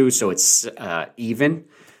screw to so it's even.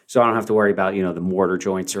 So I don't have to worry about, the mortar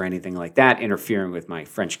joints or anything like that interfering with my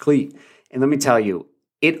French cleat. And let me tell you,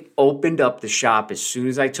 it opened up the shop as soon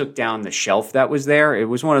as I took down the shelf that was there. It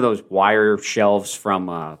was one of those wire shelves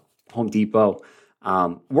from Home Depot.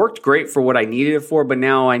 Worked great for what I needed it for, but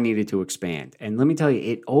now I needed to expand. And let me tell you,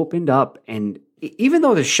 it opened up. And even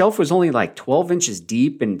though the shelf was only like 12 inches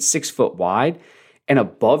deep and 6 foot wide and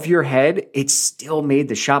above your head, it still made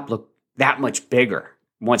the shop look that much bigger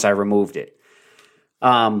once I removed it.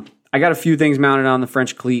 I got a few things mounted on the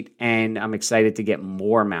French cleat, and I'm excited to get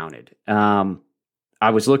more mounted. I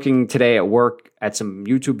was looking today at work at some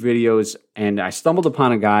YouTube videos, and I stumbled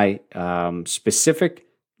upon a guy, Specific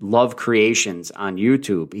Love Creations on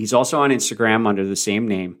YouTube. He's also on Instagram under the same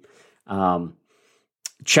name.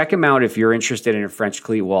 Check him out if you're interested in a French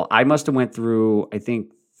cleat wall. I must have went through, I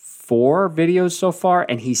think, 4 videos so far,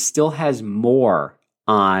 and he still has more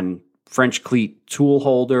on French cleat tool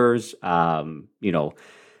holders,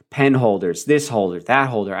 pen holders, this holder, that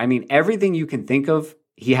holder. I mean, everything you can think of,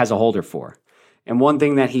 he has a holder for. And one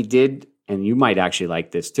thing that he did, and you might actually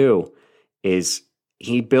like this too, is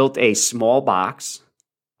he built a small box,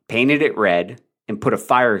 painted it red, and put a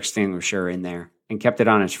fire extinguisher in there and kept it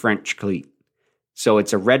on his French cleat. So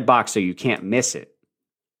it's a red box so you can't miss it.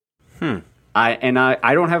 I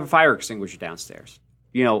don't have a fire extinguisher downstairs.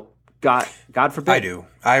 God forbid. I do.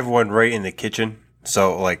 I have one right in the kitchen.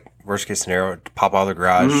 So, like, worst case scenario, pop out of the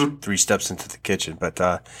garage, 3 steps into the kitchen. But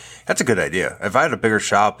that's a good idea. If I had a bigger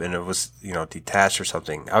shop and it was, detached or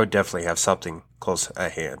something, I would definitely have something close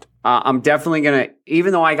at hand. I'm definitely going to,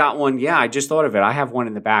 even though I got one, I just thought of it. I have one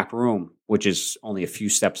in the back room, which is only a few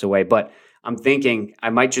steps away. But I'm thinking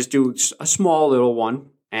I might just do a small little one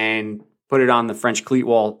and put it on the French cleat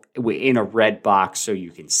wall in a red box so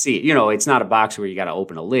you can see it. It's not a box where you got to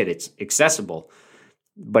open a lid. It's accessible.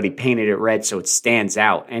 But he painted it red so it stands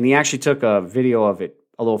out. And he actually took a video of it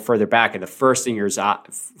a little further back. And the first thing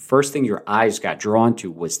your eyes got drawn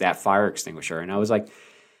to was that fire extinguisher. And I was like,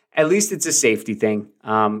 at least it's a safety thing.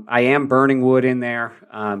 I am burning wood in there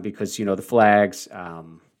because, the flags,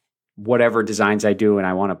 whatever designs I do and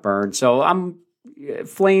I want to burn. So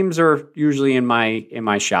flames are usually in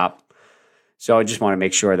my shop. So I just want to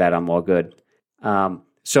make sure that I'm all good.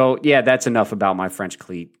 That's enough about my French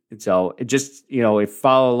cleat. So if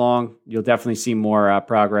follow along, you'll definitely see more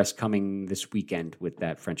progress coming this weekend with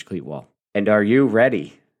that French cleat wall. And are you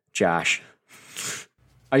ready, Josh?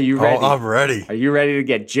 Are you ready? Oh, I'm ready. Are you ready to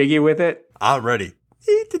get jiggy with it? I'm ready.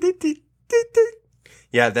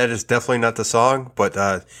 Yeah, that is definitely not the song,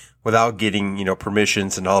 but without getting,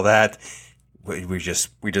 permissions and all that, we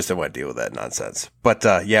just don't want to deal with that nonsense. But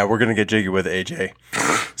we're going to get jiggy with it, AJ.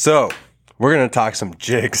 So we're going to talk some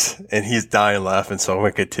jigs, and he's dying laughing, so I'm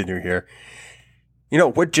going to continue here.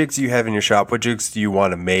 What jigs do you have in your shop? What jigs do you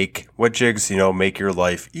want to make? What jigs, make your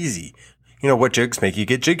life easy? What jigs make you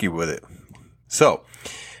get jiggy with it? So,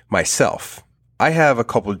 myself, I have a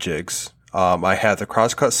couple of jigs. I have the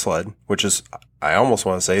Crosscut Sled, which is, I almost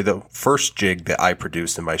want to say, the first jig that I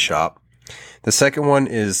produced in my shop. The second one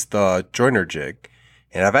is the Joiner jig,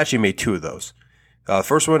 and I've actually made 2 of those. The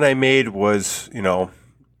first one I made was,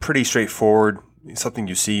 pretty straightforward, something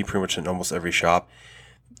you see pretty much in almost every shop.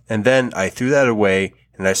 And then I threw that away,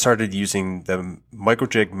 and I started using the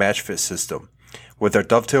Microjig match fit system with their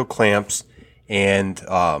dovetail clamps and,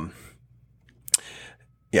 the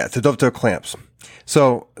dovetail clamps.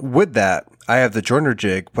 So with that, I have the Joiner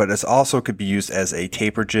jig, but it also could be used as a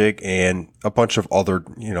taper jig and a bunch of other,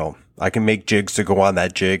 I can make jigs to go on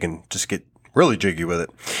that jig and just get really jiggy with it.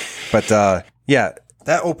 But,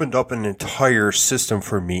 that opened up an entire system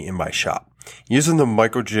for me in my shop. Using the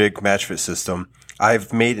Microjig match fit system,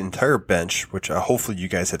 I've made an entire bench, which hopefully you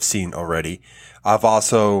guys have seen already. I've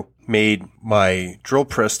also made my drill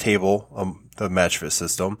press table, the match fit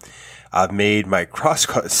system. I've made my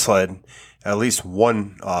Crosscut Sled, at least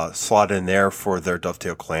one slot in there for their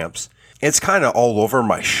dovetail clamps. It's kind of all over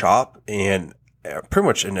my shop and pretty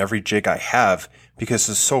much in every jig I have because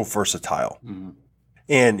it's so versatile. Mm-hmm.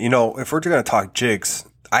 And, if we're going to talk jigs,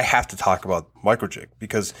 I have to talk about Microjig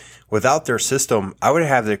because without their system, I would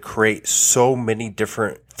have to create so many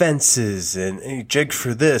different fences and a jig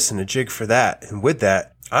for this and a jig for that. And with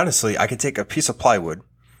that, honestly, I could take a piece of plywood,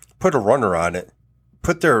 put a runner on it,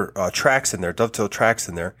 put their tracks in there, dovetail tracks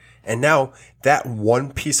in there. And now that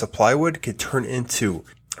one piece of plywood could turn into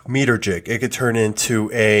meter jig. It could turn into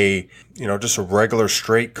a, just a regular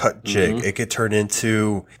straight cut jig. It could turn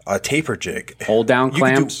into a taper jig. Hold down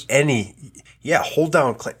clamps. Hold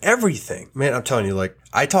down clamp, everything. Man, I'm telling you, like,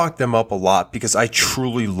 I talk them up a lot because I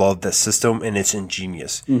truly love the system and it's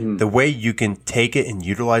ingenious. The way you can take it and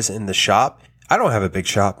utilize it in the shop. I don't have a big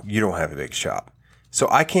shop. You don't have a big shop. So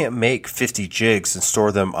I can't make 50 jigs and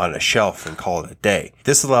store them on a shelf and call it a day.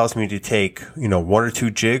 This allows me to take, 1 or 2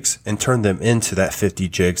 jigs and turn them into that 50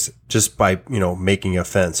 jigs just by, making a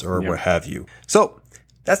fence or what have you. So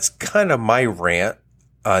that's kind of my rant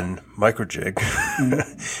on Microjig.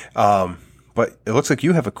 But it looks like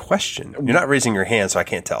you have a question. You're not raising your hand, so I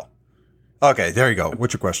can't tell. Okay, there you go.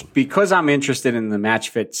 What's your question? Because I'm interested in the match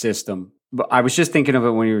fit system, but I was just thinking of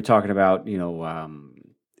it when you were talking about,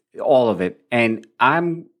 all of it. And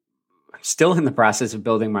I'm still in the process of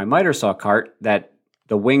building my miter saw cart that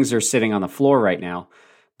the wings are sitting on the floor right now.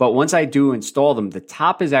 But once I do install them, the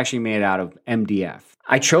top is actually made out of MDF.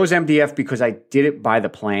 I chose MDF because I did it by the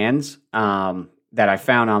plans that I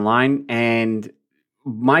found online. And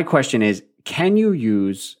my question is, can you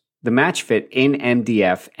use the match fit in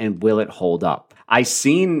MDF and will it hold up? I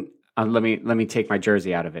seen, let me take my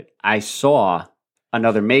jersey out of it. I saw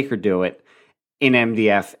another maker do it in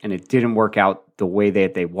MDF, and it didn't work out the way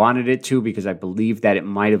that they wanted it to because I believe that it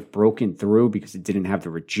might have broken through because it didn't have the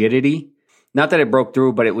rigidity. Not that it broke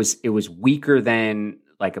through, but it was weaker than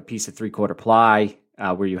like a piece of 3/4 ply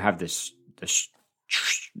where you have this.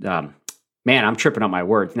 Man, I'm tripping on my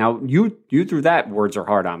words now. You threw that. Words are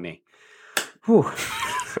hard on me. Whew.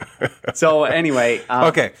 So anyway,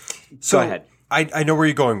 okay. So go ahead. I know where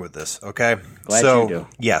you're going with this. Okay. Glad you do.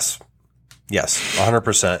 Yes,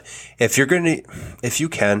 100%. If you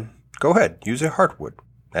can, go ahead. Use a hardwood.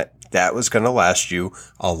 That was going to last you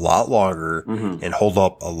a lot longer and hold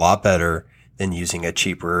up a lot better than using a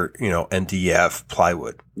cheaper, MDF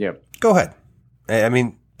plywood. Yep. Go ahead. I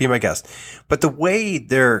mean, be my guest. But the way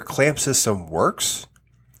their clamp system works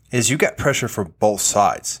is you get pressure from both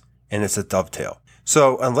sides and it's a dovetail.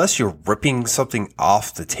 So unless you're ripping something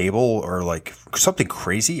off the table or like something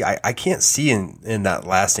crazy, I can't see in that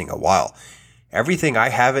lasting a while. Everything I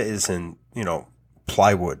have it is in,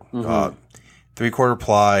 plywood, 3/4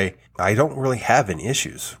 ply. I don't really have any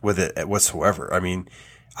issues with it whatsoever. I mean,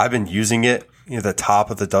 I've been using it, the top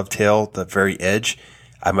of the dovetail, the very edge.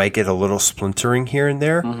 I might get a little splintering here and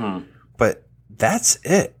there, but that's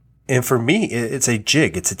it. And for me, it's a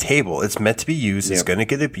jig. It's a table. It's meant to be used. Yep. It's going to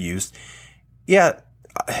get abused. Yeah,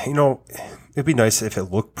 it'd be nice if it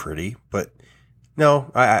looked pretty, but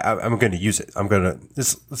no, I'm going to use it.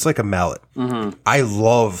 It's like a mallet. I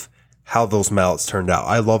love how those mallets turned out.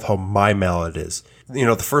 I love how my mallet is.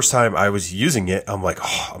 The first time I was using it, I'm like,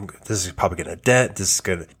 this is probably going to dent.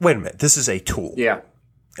 Wait a minute. This is a tool. Yeah.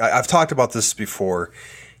 I've talked about this before.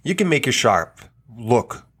 You can make your shop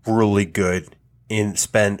look really good and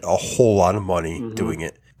spend a whole lot of money doing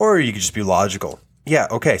it. Or you could just be logical. Yeah,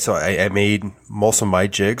 okay, so I made most of my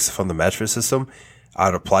jigs from the match fit system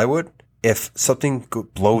out of plywood. If something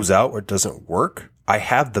blows out or doesn't work, I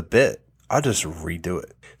have the bit. I'll just redo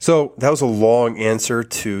it. So that was a long answer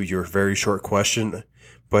to your very short question.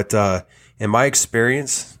 But in my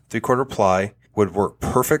experience, 3/4 ply would work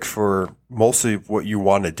perfect for most of what you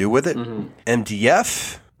want to do with it.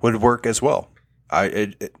 MDF would work as well.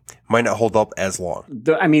 It might not hold up as long.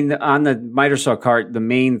 On the miter saw cart, the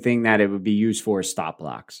main thing that it would be used for is stop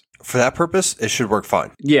blocks. For that purpose, it should work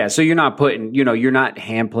fine. Yeah, so you're not putting, you're not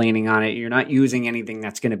hand planing on it. You're not using anything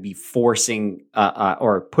that's going to be forcing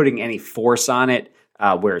or putting any force on it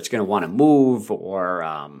where it's going to want to move or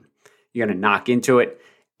you're going to knock into it.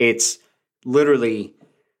 It's literally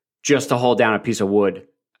just to hold down a piece of wood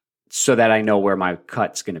so that I know where my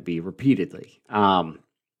cut's going to be repeatedly.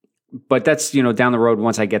 But that's, down the road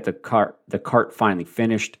once I get the cart finally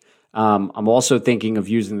finished. I'm also thinking of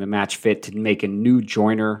using the match fit to make a new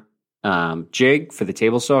joiner jig for the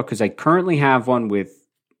table saw because I currently have one with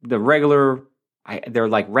the regular, they're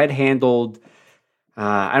like red-handled,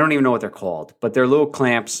 I don't even know what they're called, but they're little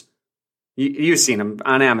clamps. You've seen them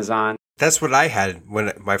on Amazon. That's what I had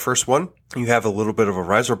when my first one. You have a little bit of a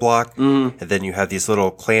riser block, and then you have these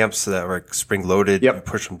little clamps that are spring-loaded. Yep. You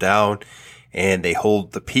push them down, and they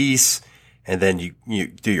hold the piece, and then you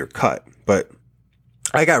do your cut. But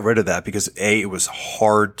I got rid of that because A, it was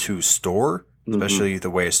hard to store, especially the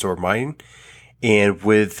way I store mine, And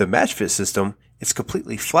with the match fit system, it's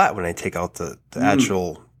completely flat when I take out the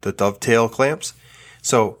dovetail clamps.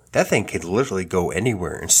 So that thing can literally go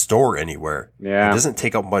anywhere and store anywhere. Yeah. It doesn't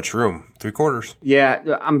take up much room. 3/4.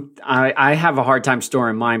 Yeah, I have a hard time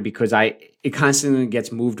storing mine because it constantly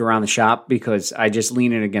gets moved around the shop because I just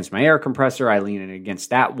lean it against my air compressor. I lean it against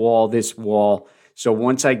that wall, this wall. So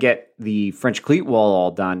once I get the French cleat wall all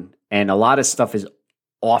done and a lot of stuff is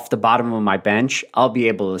off the bottom of my bench, I'll be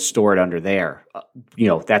able to store it under there.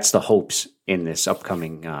 That's the hopes in this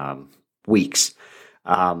upcoming weeks.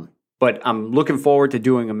 But I'm looking forward to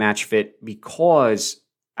doing a match fit because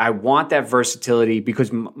I want that versatility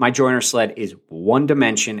because my joiner sled is one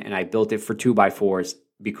dimension and I built it for 2x4s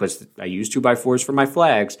because I use 2x4s for my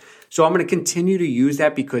flags. So I'm going to continue to use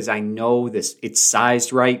that because I know it's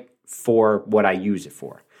sized right for what I use it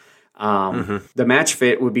for. The match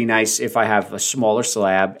fit would be nice if I have a smaller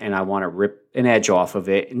slab and I want to rip an edge off of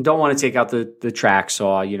it and don't want to take out the track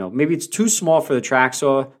saw. Maybe it's too small for the track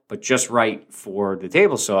saw, but just right for the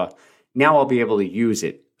table saw. Now I'll be able to use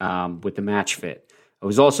it with the match fit. I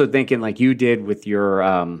was also thinking like you did with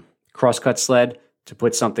your crosscut sled to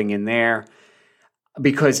put something in there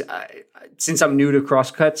because since I'm new to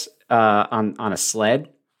crosscuts on a sled,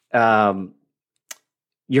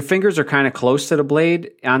 your fingers are kind of close to the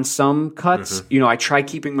blade on some cuts. I try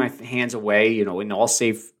keeping my hands away, in all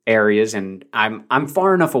safe areas, and I'm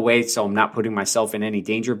far enough away so I'm not putting myself in any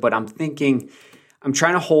danger. But I'm thinking, I'm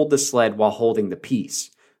trying to hold the sled while holding the piece.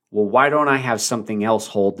 Well, why don't I have something else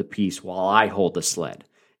hold the piece while I hold the sled?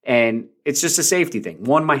 And it's just a safety thing.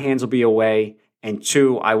 One, my hands will be away, and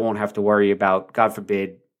two, I won't have to worry about, God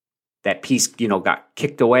forbid, that piece, got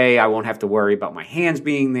kicked away. I won't have to worry about my hands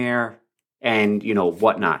being there and,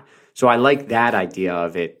 whatnot. So I like that idea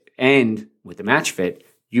of it. And with the match fit,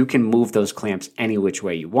 you can move those clamps any which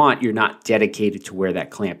way you want. You're not dedicated to where that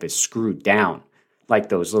clamp is screwed down, like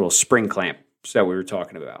those little spring clamps that we were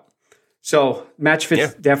talking about. So match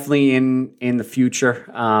fit's definitely in the future.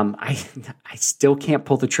 I still can't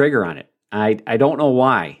pull the trigger on it. I don't know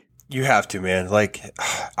why. You have to, man. Like,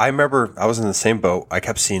 I remember I was in the same boat. I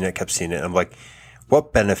kept seeing it. I'm like,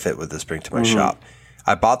 what benefit would this bring to my shop?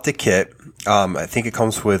 I bought the kit. I think it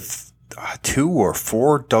comes with 2 or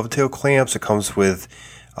 4 dovetail clamps. It comes with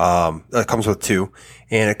 2,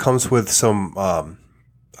 and it comes with some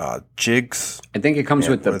jigs. I think it comes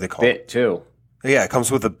with the bit too. Yeah, it comes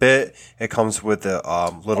with a bit. It comes with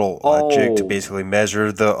a little jig to basically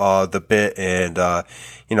measure the bit and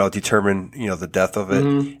determine the depth of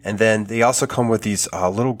it. And then they also come with these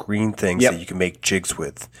little green things that you can make jigs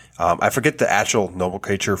with. I forget the actual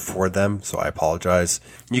nomenclature for them, so I apologize.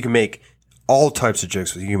 You can make all types of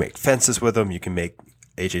jigs. You can make fences with them. You can make.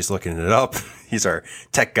 AJ's looking it up. He's our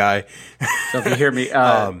tech guy. So if you hear me.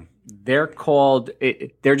 They're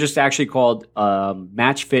just actually called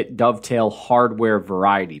Match Fit Dovetail Hardware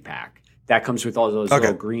Variety Pack. That comes with all those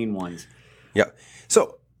little green ones. Yeah.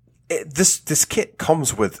 So this kit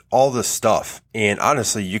comes with all this stuff, and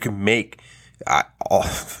honestly, you can make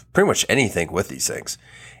pretty much anything with these things.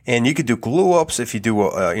 And you could do glue ups if you do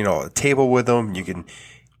a table with them. You can.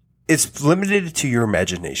 It's limited to your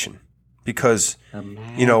imagination because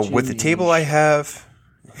with the table I have.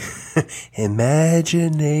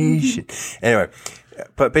 Imagination. Anyway,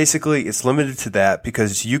 but basically it's limited to that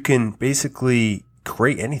because you can basically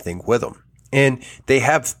create anything with them. And they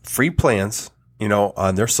have free plans,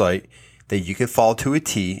 on their site that you can follow to a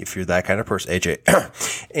T if you're that kind of person, AJ.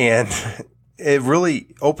 And it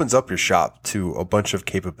really opens up your shop to a bunch of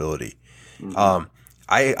capability.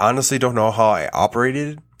 I honestly don't know how I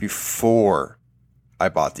operated before I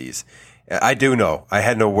bought these. I do know I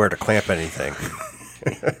had nowhere to clamp anything.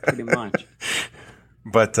 Pretty much.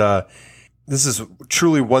 But this is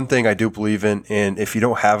truly one thing I do believe in, and if you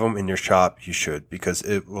don't have them in your shop, you should, because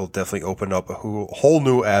it will definitely open up a whole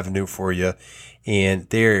new avenue for you, and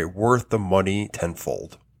they're worth the money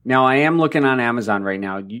tenfold. Now, I am looking on Amazon right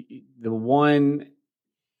now. The one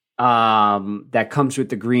that comes with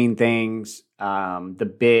the green things,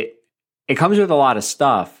 the bit, it comes with a lot of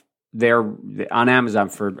stuff. They're on Amazon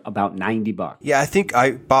for about $90. Yeah, I think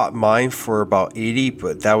I bought mine for about $80,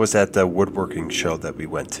 but that was at the woodworking show that we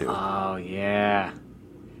went to. Oh yeah,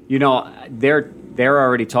 they're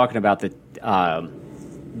already talking about the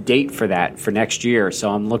date for that for next year, so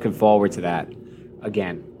I'm looking forward to that.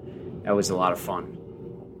 Again, that was a lot of fun.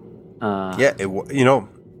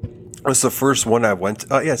 It was the first one I went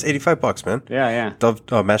to. It's $85, man. Yeah.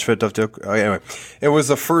 Match Fit Dovetail. Anyway, it was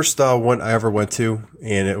the first one I ever went to,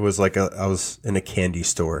 and it was like I was in a candy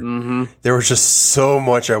store. There was just so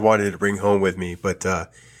much I wanted to bring home with me, but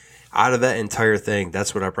out of that entire thing,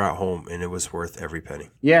 that's what I brought home, and it was worth every penny.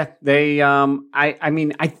 Yeah, they. I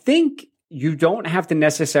mean, I think you don't have to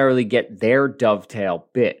necessarily get their dovetail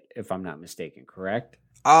bit, if I'm not mistaken. Correct?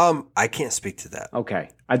 I can't speak to that. Okay,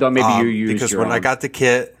 I thought maybe you used because your when own. I got the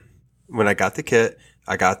kit,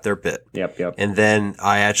 I got their bit. Yep. And then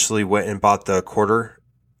I actually went and bought the quarter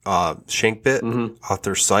shank bit off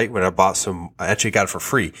their site. When I bought some, I actually got it for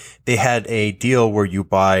free. They had a deal where you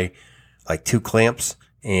buy like 2 clamps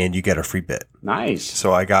and you get a free bit. Nice.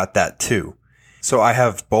 So I got that too. So I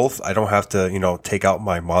have both. I don't have to, take out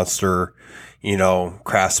my monster,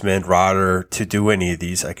 Craftsman router to do any of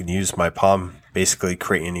these. I can use my palm, basically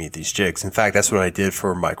create any of these jigs. In fact, that's what I did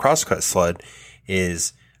for my crosscut sled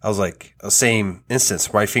is I was like, same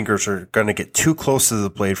instance, my fingers are going to get too close to the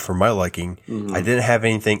blade for my liking. I didn't have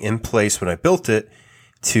anything in place when I built it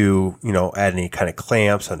to, add any kind of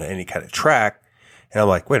clamps on any kind of track. And I'm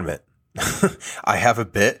like, wait a minute. I have a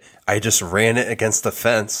bit. I just ran it against the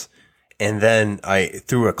fence and then I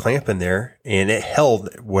threw a clamp in there and it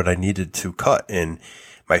held what I needed to cut and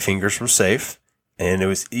my fingers were safe and it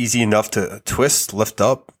was easy enough to twist, lift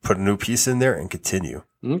up, put a new piece in there and continue.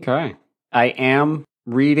 Okay. I am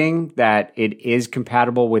reading that it is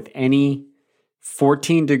compatible with any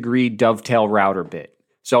 14-degree dovetail router bit.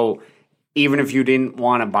 So even if you didn't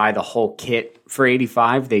want to buy the whole kit for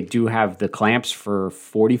 $85, they do have the clamps for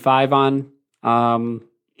 $45 on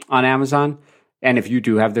Amazon. And if you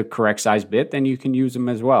do have the correct size bit, then you can use them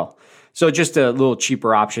as well. So just a little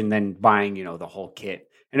cheaper option than buying, the whole kit.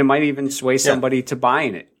 And it might even sway somebody to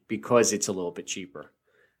buying it because it's a little bit cheaper.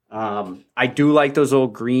 I do like those little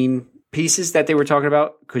green pieces that they were talking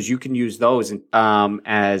about because you can use those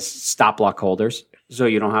as stop block holders. So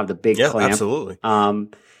you don't have the big clamp. Yeah, absolutely.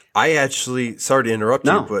 I actually, sorry to interrupt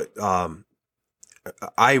you, but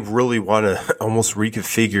I really want to almost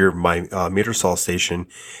reconfigure my meter saw station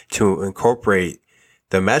to incorporate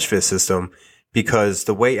the match fit system because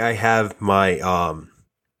the way I have my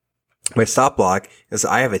my stop block is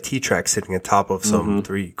I have a T-track sitting on top of some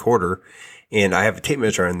 3/4 and I have a tape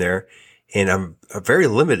measure in there and I'm very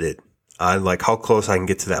limited on like how close I can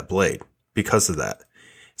get to that blade because of that.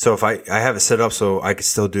 So if I have it set up so I can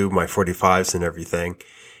still do my 45s and everything.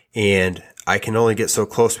 And I can only get so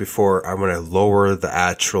close before I want to lower the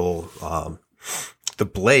actual, the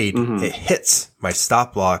blade. It hits my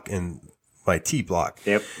stop block and my T block.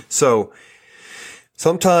 Yep. So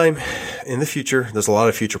sometime in the future, there's a lot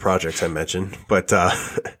of future projects I mentioned, but,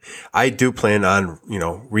 I do plan on,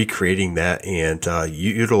 recreating that and,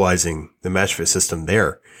 utilizing the match fit system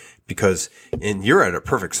there because, and you're at a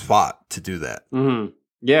perfect spot to do that. Mm-hmm.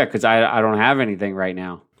 Yeah. Cause I don't have anything right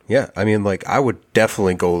now. Yeah, I mean, like I would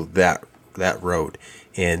definitely go that road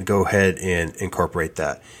and go ahead and incorporate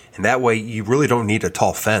that. And that way you really don't need a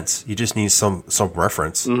tall fence. You just need some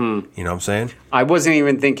reference. You know what I'm saying? I wasn't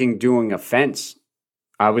even thinking doing a fence.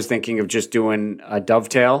 I was thinking of just doing a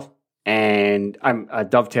dovetail and a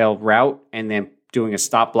dovetail route and then doing a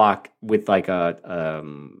stop block with like a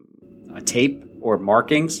tape or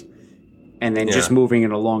markings and then just moving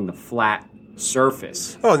it along the flat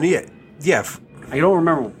surface. Oh, yeah. Yeah. I don't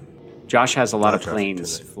remember. Josh has a lot of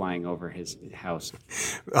planes flying over his house.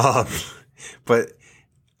 But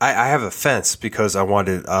I have a fence because I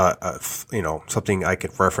wanted, something I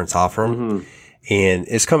could reference off from. And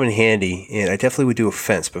it's come in handy. And I definitely would do a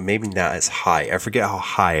fence, but maybe not as high. I forget how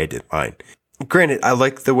high I did mine. Granted, I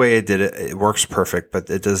like the way I did it. It works perfect, but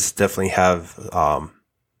it does definitely have,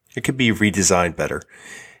 it could be redesigned better.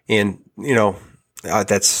 And,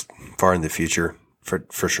 that's far in the future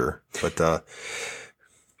for sure. But,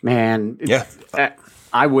 man, yeah,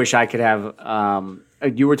 I wish I could have.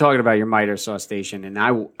 You were talking about your miter saw station, and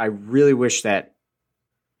I really wish that.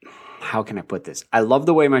 How can I put this? I love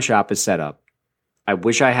the way my shop is set up. I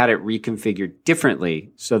wish I had it reconfigured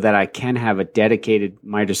differently so that I can have a dedicated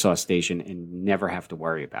miter saw station and never have to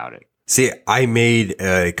worry about it. See, I made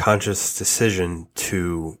a conscious decision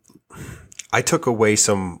I took away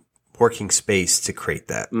some working space to create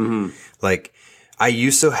that. Like. I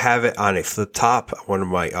used to have it on a flip top, one of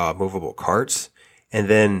my movable carts, and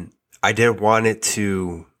then I didn't want it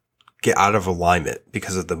to get out of alignment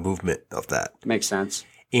because of the movement of that. Makes sense.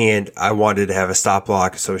 And I wanted to have a stop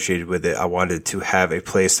block associated with it. I wanted to have a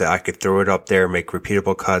place that I could throw it up there, make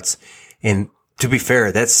repeatable cuts. And to be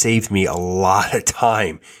fair, that saved me a lot of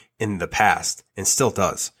time in the past and still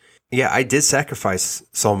does. Yeah, I did sacrifice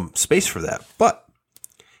some space for that. But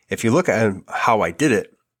if you look at how I did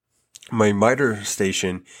it, my miter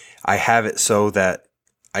station, I have it so that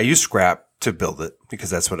I use scrap to build it because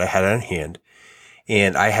that's what I had on hand.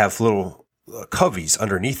 And I have little coveys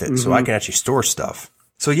underneath it so I can actually store stuff.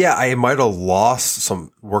 So yeah, I might have lost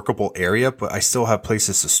some workable area, but I still have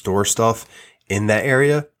places to store stuff in that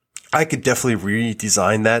area. I could definitely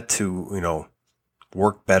redesign that to,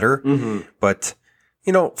 work better. Mm-hmm. But,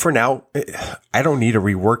 for now, I don't need to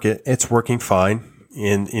rework it. It's working fine.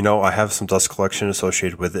 And, I have some dust collection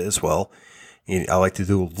associated with it as well. I like to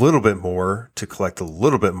do a little bit more to collect a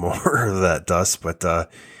little bit more of that dust, but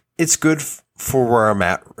it's good for where I'm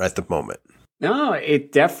at the moment. No,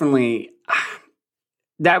 it definitely,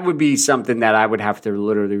 that would be something that I would have to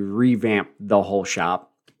literally revamp the whole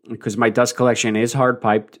shop because my dust collection is hard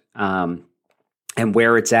piped. And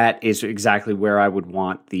where it's at is exactly where I would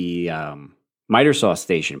want the miter saw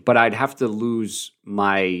station. But I'd have to lose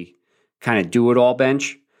my kind of do-it-all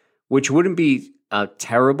bench, which wouldn't be a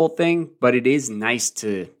terrible thing, but it is nice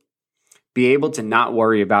to be able to not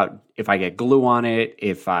worry about if I get glue on it,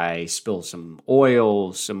 if I spill some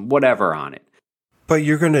oil, some whatever on it. But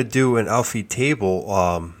you're going to do an Alfie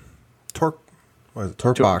table torque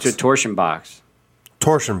box. Torsion box.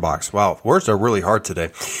 Torsion box. Wow, words are really hard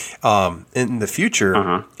today. In the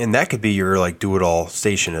future, and that could be your like do-it-all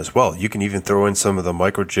station as well. You can even throw in some of the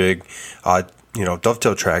micro jig,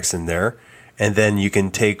 dovetail tracks in there, and then you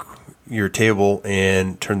can take your table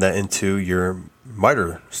and turn that into your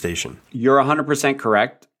miter station. You're 100%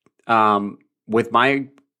 correct. With my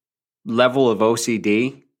level of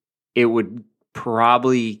OCD, it would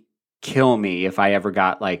probably kill me if I ever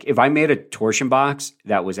got if I made a torsion box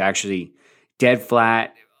that was actually dead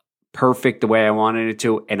flat, perfect the way I wanted it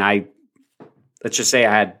to, and let's just say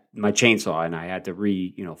I had my chainsaw and I had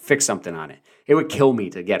to fix something on it. It would kill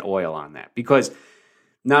me to get oil on that because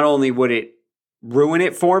not only would it ruin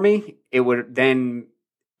it for me, it would then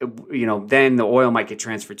the oil might get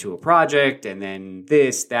transferred to a project and then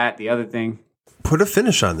this, that, the other thing. Put a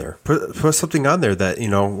finish on there. Put something on there that,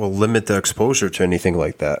 will limit the exposure to anything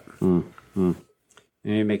like that. Mm-hmm.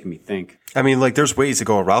 You're making me think. I mean, there's ways to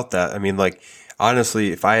go around that. I mean,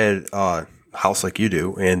 honestly, if I had a house like you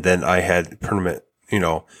do, and then I had permanent,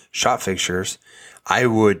 shop fixtures, I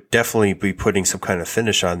would definitely be putting some kind of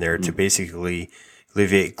finish on there to basically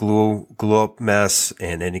alleviate glue up mess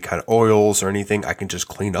and any kind of oils or anything I can just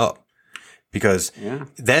clean up. Because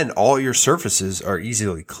then all your surfaces are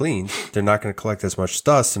easily cleaned. They're not going to collect as much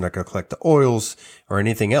dust. They're not going to collect the oils or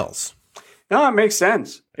anything else. No, it makes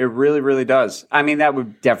sense. It really, really does. I mean, that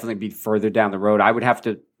would definitely be further down the road. I would have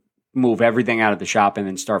to move everything out of the shop and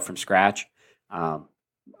then start from scratch.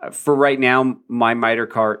 For right now, my miter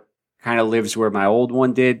cart kind of lives where my old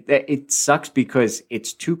one did. It sucks because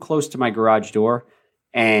it's too close to my garage door,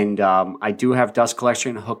 and I do have dust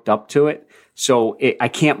collection hooked up to it. So I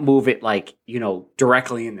can't move it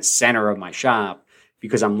directly in the center of my shop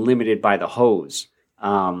because I'm limited by the hose.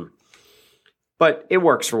 But it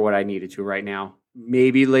works for what I needed to right now.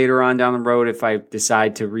 Maybe later on down the road, if I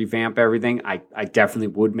decide to revamp everything, I definitely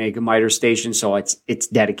would make a miter station so it's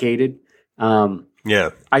dedicated.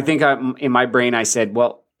 I think in my brain I said,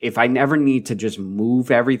 well, if I never need to just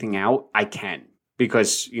move everything out, I can.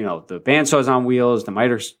 Because, the bandsaw's on wheels, the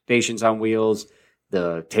miter station's on wheels,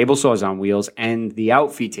 the table saw's on wheels, and the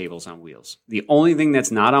outfeed table's on wheels. The only thing that's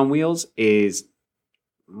not on wheels is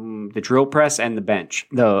the drill press and the bench,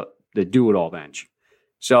 the do-it-all bench.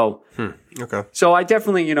 So, okay. So I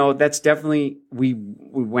definitely, that's definitely, we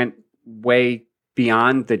went way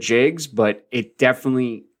beyond the jigs, but it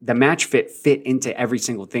definitely, the match fit into every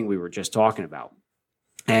single thing we were just talking about.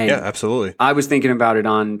 And yeah, absolutely. I was thinking about it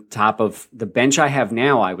on top of the bench I have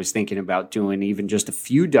now. I was thinking about doing even just a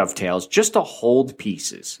few dovetails just to hold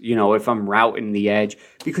pieces, if I'm routing the edge,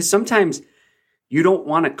 because sometimes you don't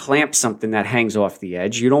want to clamp something that hangs off the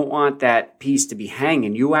edge. You don't want that piece to be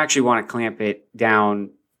hanging. You actually want to clamp it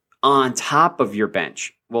down on top of your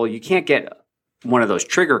bench. Well, you can't get one of those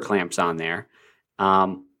trigger clamps on there.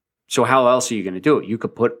 So how else are you going to do it? You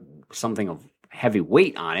could put something of heavy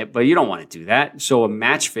weight on it, but you don't want to do that. So a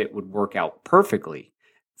match fit would work out perfectly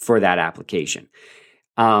for that application.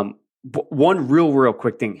 One real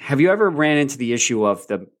quick thing. Have you ever ran into the issue of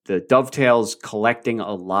the dovetails collecting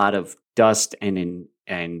a lot of dust and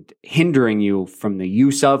hindering you from the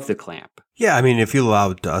use of the clamp? Yeah, I mean, if you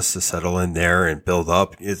allow dust to settle in there and build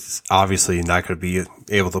up, it's obviously not going to be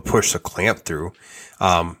able to push the clamp through.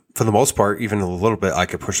 For the most part, even a little bit, I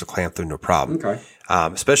could push the clamp through, no problem. Okay.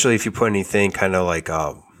 Especially if you put anything kind of like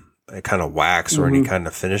kind of wax or any kind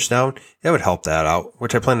of finish down, that would help that out,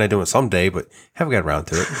 which I plan on doing someday, but haven't got around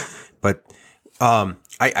to it. But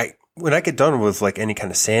I when I get done with any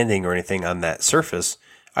kind of sanding or anything on that surface,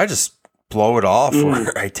 I just blow it off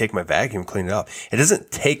or I take my vacuum, clean it up. It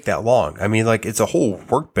doesn't take that long. I mean, it's a whole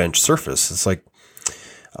workbench surface. It's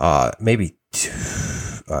maybe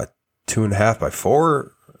 2 2.5 by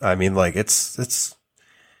 4. I mean, like it's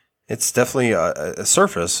definitely a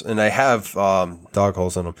surface, and I have dog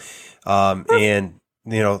holes in them, and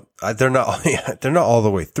they're not all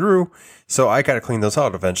the way through, so I got to clean those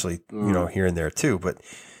out eventually, here and there too. But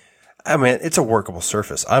I mean, it's a workable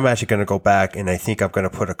surface. I'm actually going to go back, and I think I'm going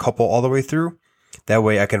to put a couple all the way through. That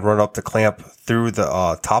way, I can run up the clamp through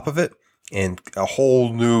the top of it, and a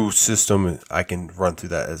whole new system I can run through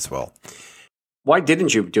that as well. Why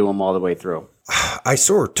didn't you do them all the way through? I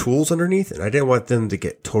store tools underneath, and I didn't want them to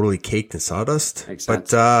get totally caked in sawdust. Makes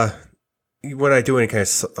sense. But when I do any kind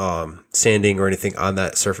of sanding or anything on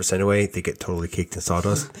that surface anyway, they get totally caked in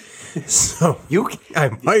sawdust. So I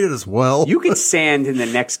might as well. You could sand in the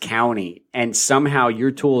next county, and somehow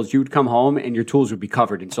you'd come home and your tools would be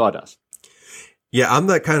covered in sawdust. Yeah, I'm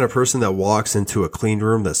that kind of person that walks into a clean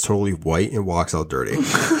room that's totally white and walks out dirty.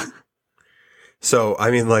 So, I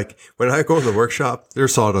mean, like, when I go in the workshop,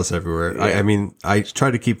 there's sawdust everywhere. Yeah. I try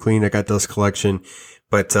to keep clean. I got dust collection,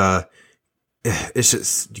 but it's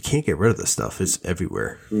just, you can't get rid of this stuff. It's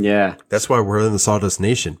everywhere. Yeah. That's why we're in the Sawdust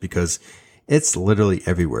Nation, because it's literally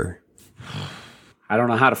everywhere. I don't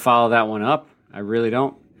know how to follow that one up. I really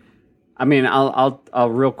don't. I mean, I'll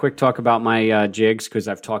real quick talk about my jigs, because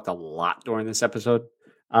I've talked a lot during this episode.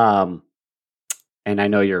 And I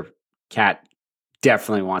know your cat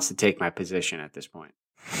definitely wants to take my position at this point.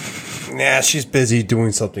 Nah, she's busy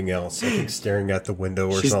doing something else. I think staring at the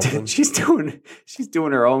window or something. She's doing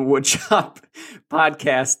her own woodshop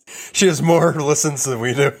podcast. She has more listens than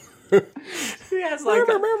we do. She has like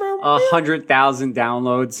 100,000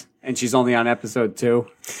 downloads, and she's only on episode 2.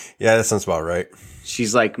 Yeah, that sounds about right.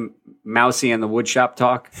 She's like Mousy and the woodshop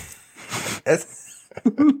talk.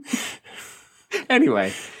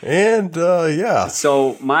 Anyway. And yeah.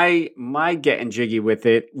 So my getting jiggy with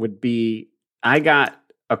it would be, I got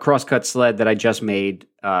a crosscut sled that I just made,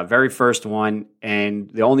 very first one, and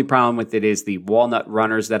the only problem with it is the walnut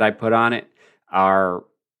runners that I put on it are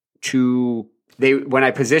when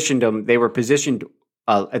I positioned them, they were positioned,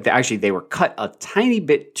 actually they were cut a tiny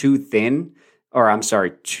bit too thin, or I'm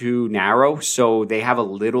sorry, too narrow, so they have a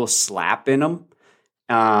little slap in them.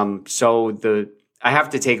 I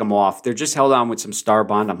have to take them off. They're just held on with some Star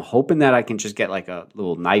Bond. I'm hoping that I can just get like a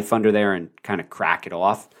little knife under there and kind of crack it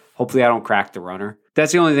off. Hopefully I don't crack the runner.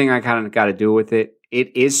 That's the only thing I kind of got to do with it.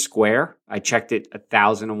 It is square. I checked it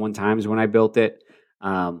 1,001 times when I built it.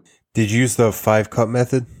 Did you use the 5-cut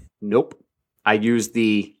method? Nope. I used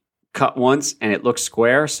the cut once and it looked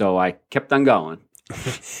square, so I kept on going.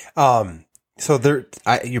 So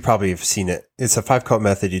you probably have seen it. It's a 5-cut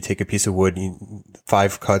method. You take a piece of wood,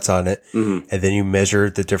 5 cuts on it, and then you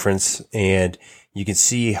measure the difference, and you can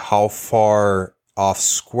see how far off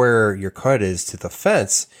square your cut is to the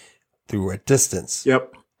fence through a distance.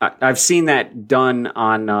 Yep. I've seen that done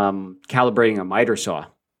on calibrating a miter saw.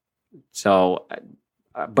 So,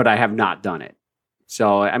 but I have not done it.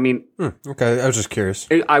 So, I mean... okay, I was just curious.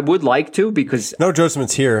 I would like to, because... No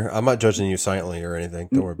judgments here. I'm not judging you silently or anything.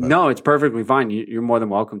 Don't worry about it. No, it's perfectly fine. You're more than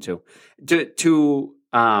welcome to. To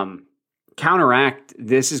counteract,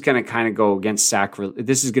 this is going to kind of go against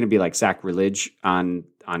this is going to be like sacrilege on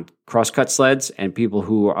crosscut sleds, and people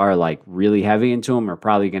who are like really heavy into them are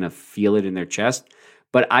probably going to feel it in their chest.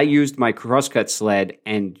 But I used my crosscut sled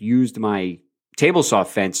and used my table saw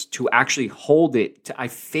fence to actually hold it. I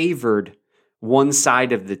favored one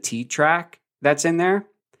side of the T-track that's in there,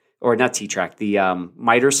 or not T-track, the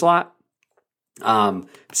miter slot.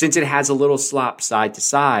 Since it has a little slop side to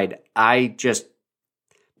side, I just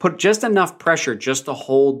put just enough pressure just to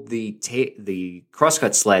hold the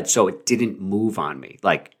crosscut sled so it didn't move on me,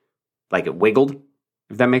 like it wiggled,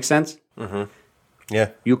 if that makes sense. Mm-hmm. Yeah.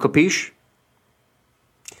 You capiche?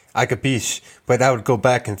 I capiche, but I would go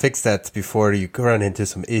back and fix that before you run into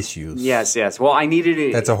some issues. Yes. Well, I needed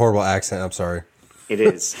it. That's a horrible accent. I'm sorry. It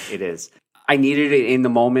is. I needed it in the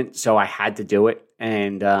moment, so I had to do it.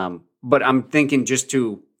 And but I'm thinking, just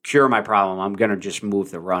to cure my problem, I'm going to just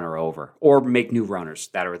move the runner over or make new runners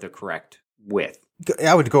that are the correct width.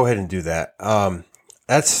 I would go ahead and do that.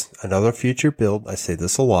 That's another future build. I say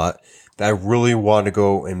this a lot. That I really want to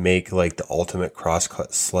go and make like the ultimate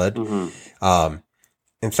crosscut sled. Mm-hmm.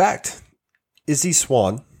 In fact, Izzy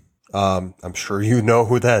Swan, I'm sure you know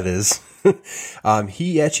who that is.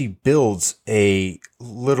 He actually builds a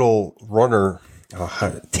little runner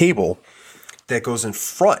table that goes in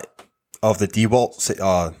front of the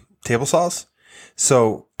DeWalt table saws.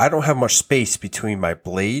 So I don't have much space between my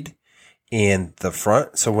blade and the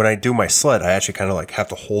front. So when I do my sled, I actually kind of like have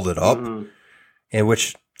to hold it up, and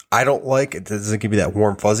which I don't like. It doesn't give me that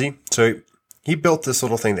warm fuzzy. So he built this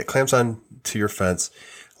little thing that clamps on to your fence,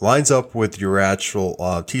 lines up with your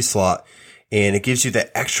actual T slot, and it gives you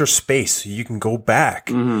that extra space so you can go back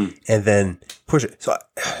and then push it. So,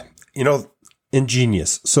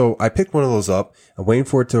 ingenious. So I picked one of those up. I'm waiting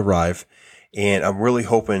for it to arrive, and I'm really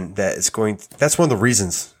hoping that that's one of the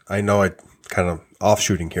reasons. I know I kind of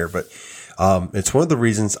offshooting here, but it's one of the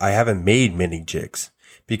reasons I haven't made many jigs,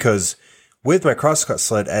 because with my crosscut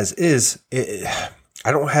sled as is,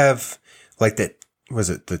 I don't have like that. Was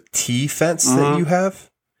it the T fence that you have?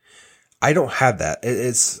 I don't have that.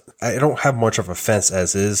 I don't have much of a fence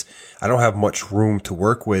as is. I don't have much room to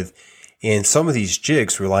work with. And some of these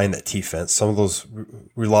jigs rely on that T fence. Some of those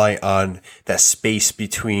rely on that space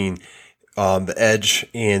between the edge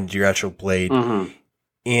and your actual blade.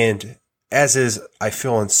 And as is, I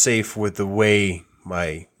feel unsafe with the way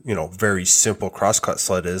my, very simple crosscut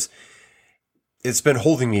sled is. It's been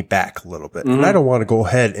holding me back a little bit. And I don't want to go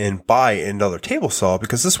ahead and buy another table saw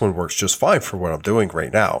because this one works just fine for what I'm doing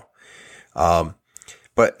right now.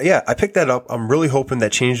 But yeah, I picked that up. I'm really hoping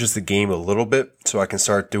that changes the game a little bit so I can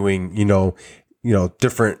start doing,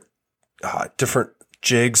 different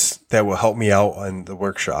jigs that will help me out in the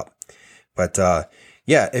workshop. But,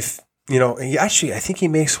 actually, I think he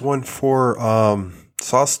makes one for,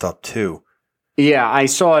 Saw Stop too. Yeah, I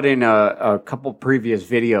saw it in a couple previous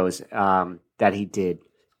videos, that he did.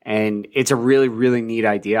 And it's a really, really neat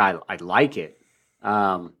idea. I like it.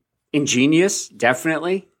 Ingenious,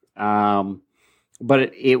 definitely.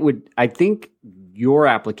 But I think your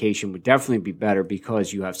application would definitely be better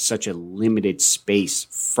because you have such a limited space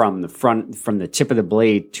from the tip of the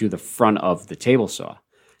blade to the front of the table saw.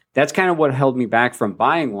 That's kind of what held me back from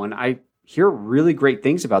buying one. I hear really great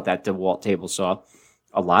things about that DeWalt table saw.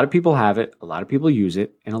 A lot of people have it, a lot of people use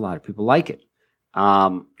it, and a lot of people like it.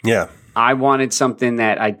 I wanted something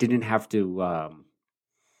that I didn't have to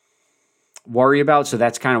worry about, so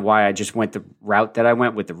that's kind of why I just went the route that I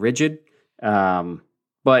went with the rigid.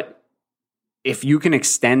 But if you can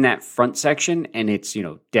extend that front section and it's,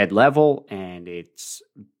 dead level and it's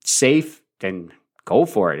safe, then go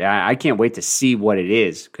for it. I can't wait to see what it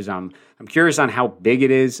is because I'm curious on how big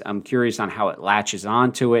it is. I'm curious on how it latches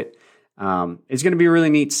onto it. It's going to be really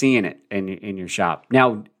neat seeing it in your shop.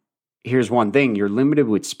 Now, here's one thing. You're limited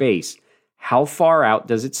with space. How far out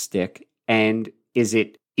does it stick? And is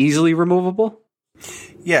it easily removable?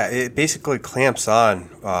 Yeah, it basically clamps on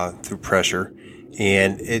through pressure,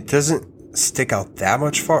 and it doesn't stick out that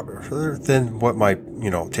much farther than what my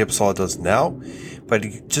table saw does now. But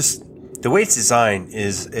the way it's designed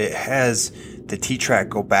is it has the T-track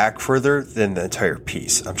go back further than the entire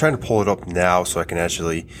piece. I'm trying to pull it up now so I can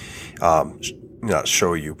actually not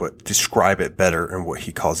show you, but describe it better and what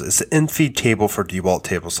he calls it. It's an in-feed table for DeWalt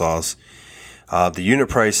table saws. The unit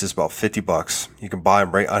price is about $50. You can buy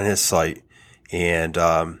them right on his site. And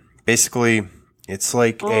basically, it's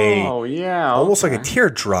like almost like a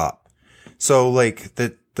teardrop. So like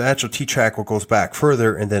the actual T-track goes back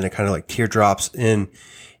further, and then it kind of like teardrops in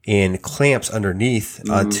and clamps underneath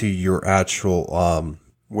onto your actual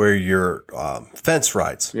where your fence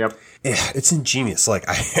rides. Yep. It's ingenious. Like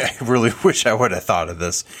I really wish I would have thought of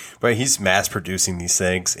this, but he's mass producing these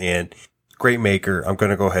things and great maker. I'm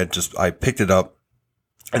going to go ahead I picked it up.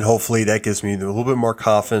 And hopefully that gives me a little bit more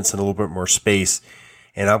confidence and a little bit more space.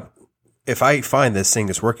 And if I find this thing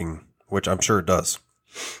is working, which I'm sure it does,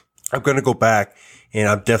 I'm going to go back and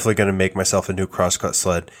I'm definitely going to make myself a new crosscut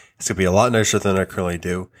sled. It's going to be a lot nicer than I currently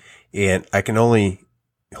do. And I can only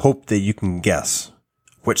hope that you can guess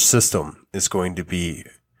which system is going to be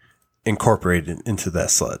incorporated into that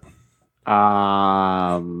sled.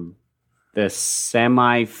 The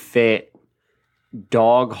semi-fit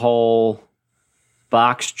dog hole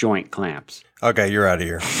box joint clamps. Okay, you're out of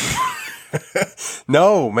here.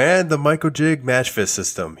 No, man, the Michael Jig Match Fit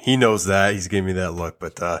system. He knows that. He's giving me that look.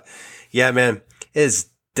 But yeah, man, it is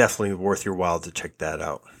definitely worth your while to check that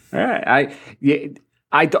out. All right.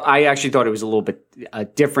 I actually thought it was a little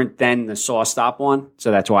bit different than the Saw Stop one.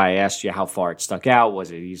 So that's why I asked you how far it stuck out.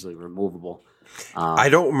 Was it easily removable? I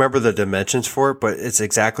don't remember the dimensions for it, but it's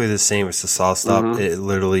exactly the same as the Saw Stop. It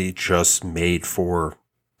literally just made for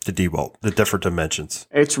the DeWalt, the different dimensions.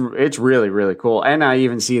 It's really, really cool. And I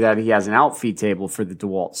even see that he has an outfeed table for the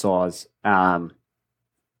DeWalt saws.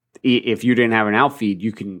 If you didn't have an outfeed,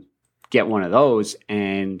 you can get one of those,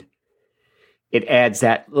 and it adds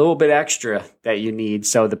that little bit extra that you need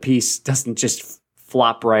so the piece doesn't just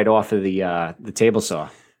flop right off of the table saw.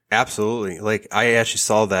 Absolutely. Like, I actually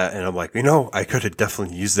saw that, and I'm like, I could have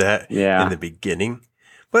definitely used that in the beginning.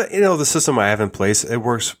 But, the system I have in place, it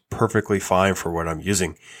works perfectly fine for what I'm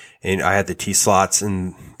using. And I had the T-slots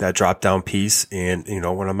in that drop-down piece. And,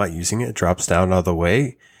 when I'm not using it, it drops down out of the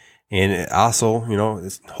way. And it also,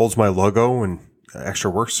 it holds my logo and extra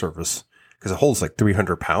work surface because it holds like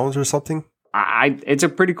 300 pounds or something. It's a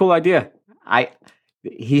pretty cool idea.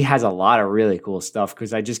 He has a lot of really cool stuff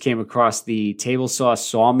because I just came across the table saw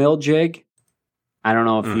sawmill jig. I don't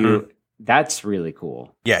know if that's really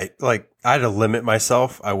cool. Yeah, like I had to limit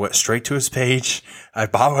myself. I went straight to his page. I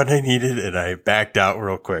bought what I needed and I backed out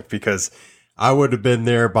real quick because I would have been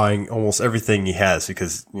there buying almost everything he has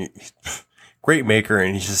because great maker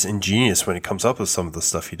and he's just ingenious when he comes up with some of the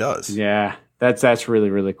stuff he does. Yeah, that's really,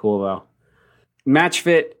 really cool though. Match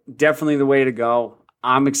Fit, definitely the way to go.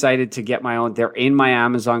 I'm excited to get my own. They're in my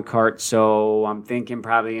Amazon cart, so I'm thinking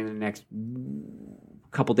probably in the next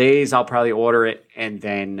couple days I'll probably order it and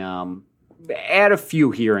then add a few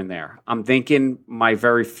here and there. I'm thinking my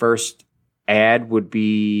very first ad would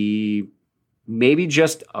be maybe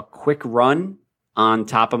just a quick run on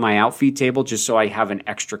top of my outfeed table just so I have an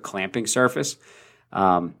extra clamping surface.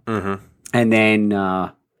 And then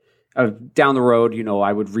down the road,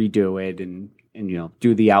 I would redo it and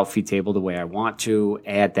do the outfeed table the way I want to,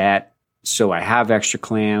 add that so I have extra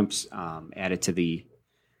clamps, add it to the,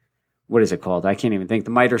 what is it called? I can't even think,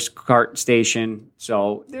 the miter cart station.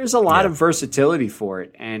 So there's a lot of versatility for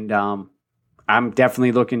it. And I'm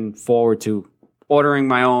definitely looking forward to ordering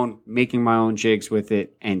my own, making my own jigs with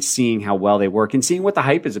it and seeing how well they work and seeing what the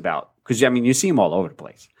hype is about. Because, you see them all over the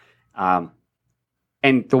place.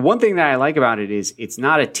 And the one thing that I like about it is it's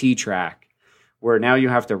not a T-track where now you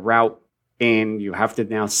have to route in, you have to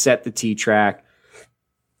now set the T-track.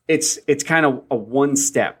 It's kind of a one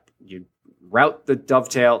step. You route the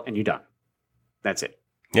dovetail and you're done. That's it.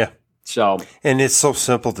 Yeah. So, and it's so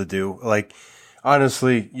simple to do. Like,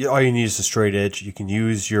 honestly, all you need is a straight edge. You can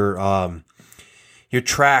use your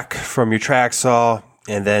track from your track saw.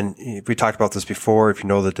 And then we talked about this before. If you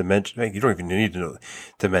know the dimension, you don't even need to know the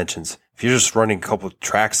dimensions. If you're just running a couple of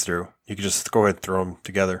tracks through, you can just go ahead and throw them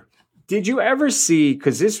together. Did you ever see,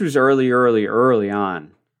 because this was early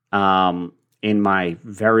on in my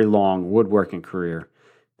very long woodworking career,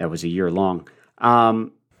 that was a year long,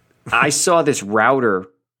 I saw this router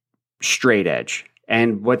straight edge.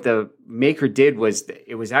 And what the maker did was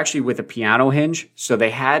it was actually with a piano hinge. So they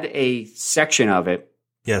had a section of it.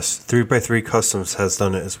 Yes, 3x3 Customs has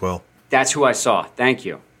done it as well. That's who I saw. Thank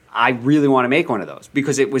you. I really want to make one of those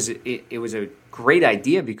because it was a great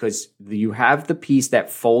idea because you have the piece that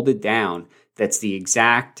folded down that's the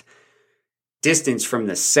exact distance from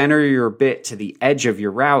the center of your bit to the edge of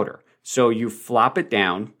your router. So you flop it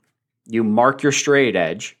down, you mark your straight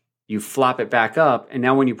edge, you flop it back up, and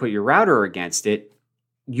now when you put your router against it,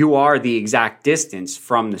 you are the exact distance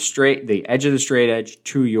from the edge of the straight edge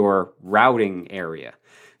to your routing area.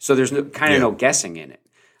 So there's no guessing in it.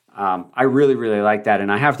 I really, really like that,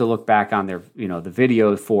 and I have to look back on their, the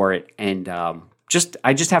video for it, and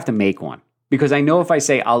I just have to make one because I know if I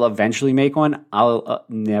say I'll eventually make one, I'll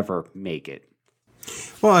never make it.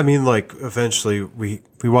 Well, eventually we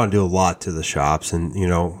want to do a lot to the shops and,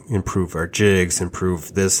 improve our jigs,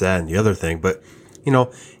 improve this, that, and the other thing. But,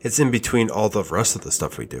 it's in between all the rest of the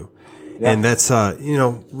stuff we do. Yeah. And that's,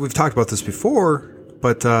 we've talked about this before,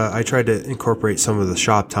 but I tried to incorporate some of the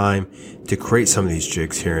shop time to create some of these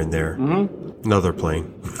jigs here and there. Mm-hmm. Another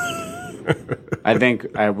plane. I think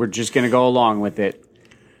we're just going to go along with it.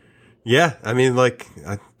 Yeah,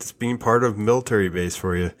 it's being part of military base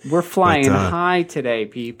for you. We're flying high today,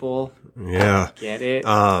 people. Yeah. Get it?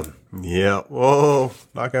 Yeah. Whoa,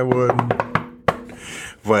 knock on wood.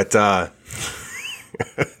 But,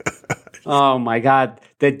 oh my God.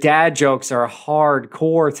 The dad jokes are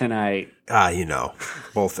hardcore tonight.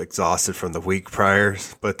 Both exhausted from the week prior.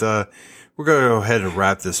 But we're going to go ahead and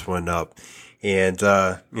wrap this one up. And,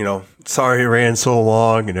 sorry it ran so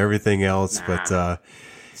long and everything else, but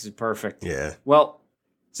this is perfect. Yeah. Well,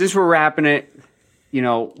 since we're wrapping it,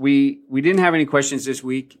 we didn't have any questions this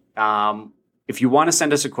week. If you want to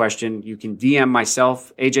send us a question, you can DM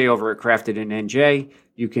myself, AJ over at Crafted in NJ.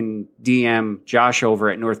 You can DM Josh over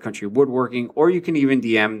at North Country Woodworking, or you can even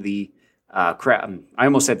DM the I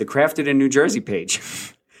almost said the Crafted in New Jersey page.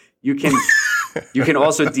 You can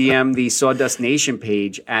also DM the Sawdust Nation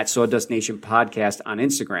page at Sawdust Nation Podcast on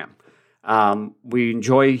Instagram. We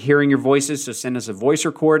enjoy hearing your voices, so send us a voice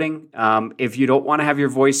recording. If you don't want to have your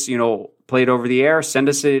voice, played over the air, send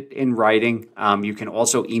us it in writing. You can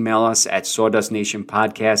also email us at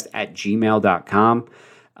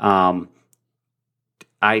sawdustnationpodcast@gmail.com.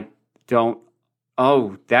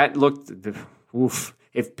 That looked, oof.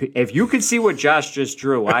 If you could see what Josh just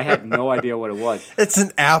drew, I had no idea what it was. It's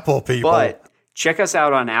an apple, people. But check us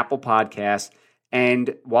out on Apple Podcasts.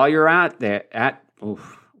 And while you're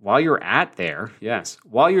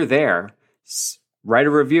there, write a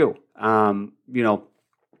review.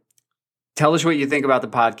 Tell us what you think about the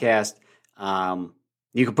podcast.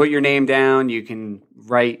 You can put your name down. You can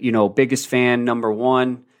write, biggest fan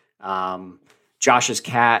 #1, Josh's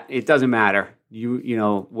cat. It doesn't matter.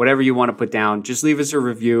 Whatever you want to put down, just leave us a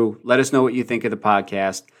review. Let us know what you think of the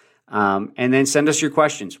podcast. And then send us your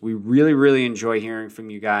questions. We really, really enjoy hearing from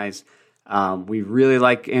you guys. We really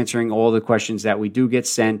like answering all the questions that we do get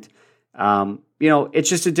sent. It's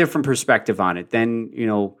just a different perspective on it. Then,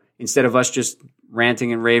 instead of us just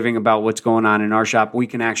ranting and raving about what's going on in our shop, we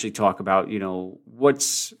can actually talk about,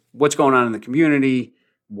 what's going on in the community,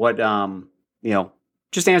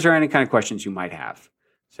 just answer any kind of questions you might have.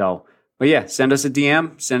 So, but yeah, send us a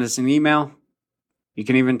DM, send us an email. You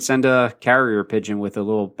can even send a carrier pigeon with a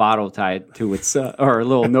little bottle tied to its, or a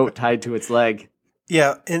little note tied to its leg.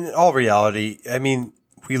 Yeah. In all reality, I mean,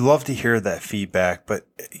 we love to hear that feedback, but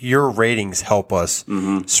your ratings help us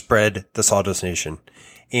spread the Sawdust Nation.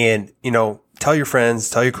 And, tell your friends,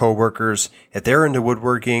 tell your coworkers if they're into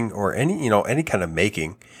woodworking or any kind of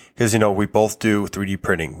making, because, we both do 3D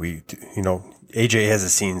printing. We, AJ has a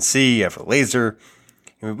CNC, I have a laser.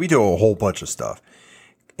 I mean, we do a whole bunch of stuff.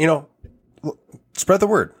 Spread the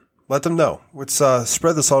word. Let them know. Let's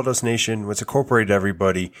spread the Sawdust Nation. Let's incorporate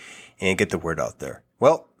everybody and get the word out there.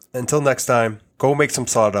 Well, until next time, go make some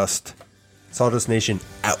sawdust. Sawdust Nation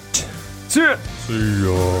out. See ya. See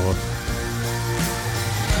ya.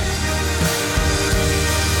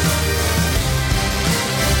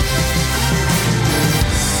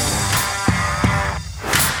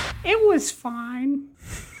 It was fine.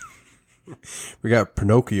 We got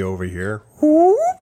Pinocchio over here.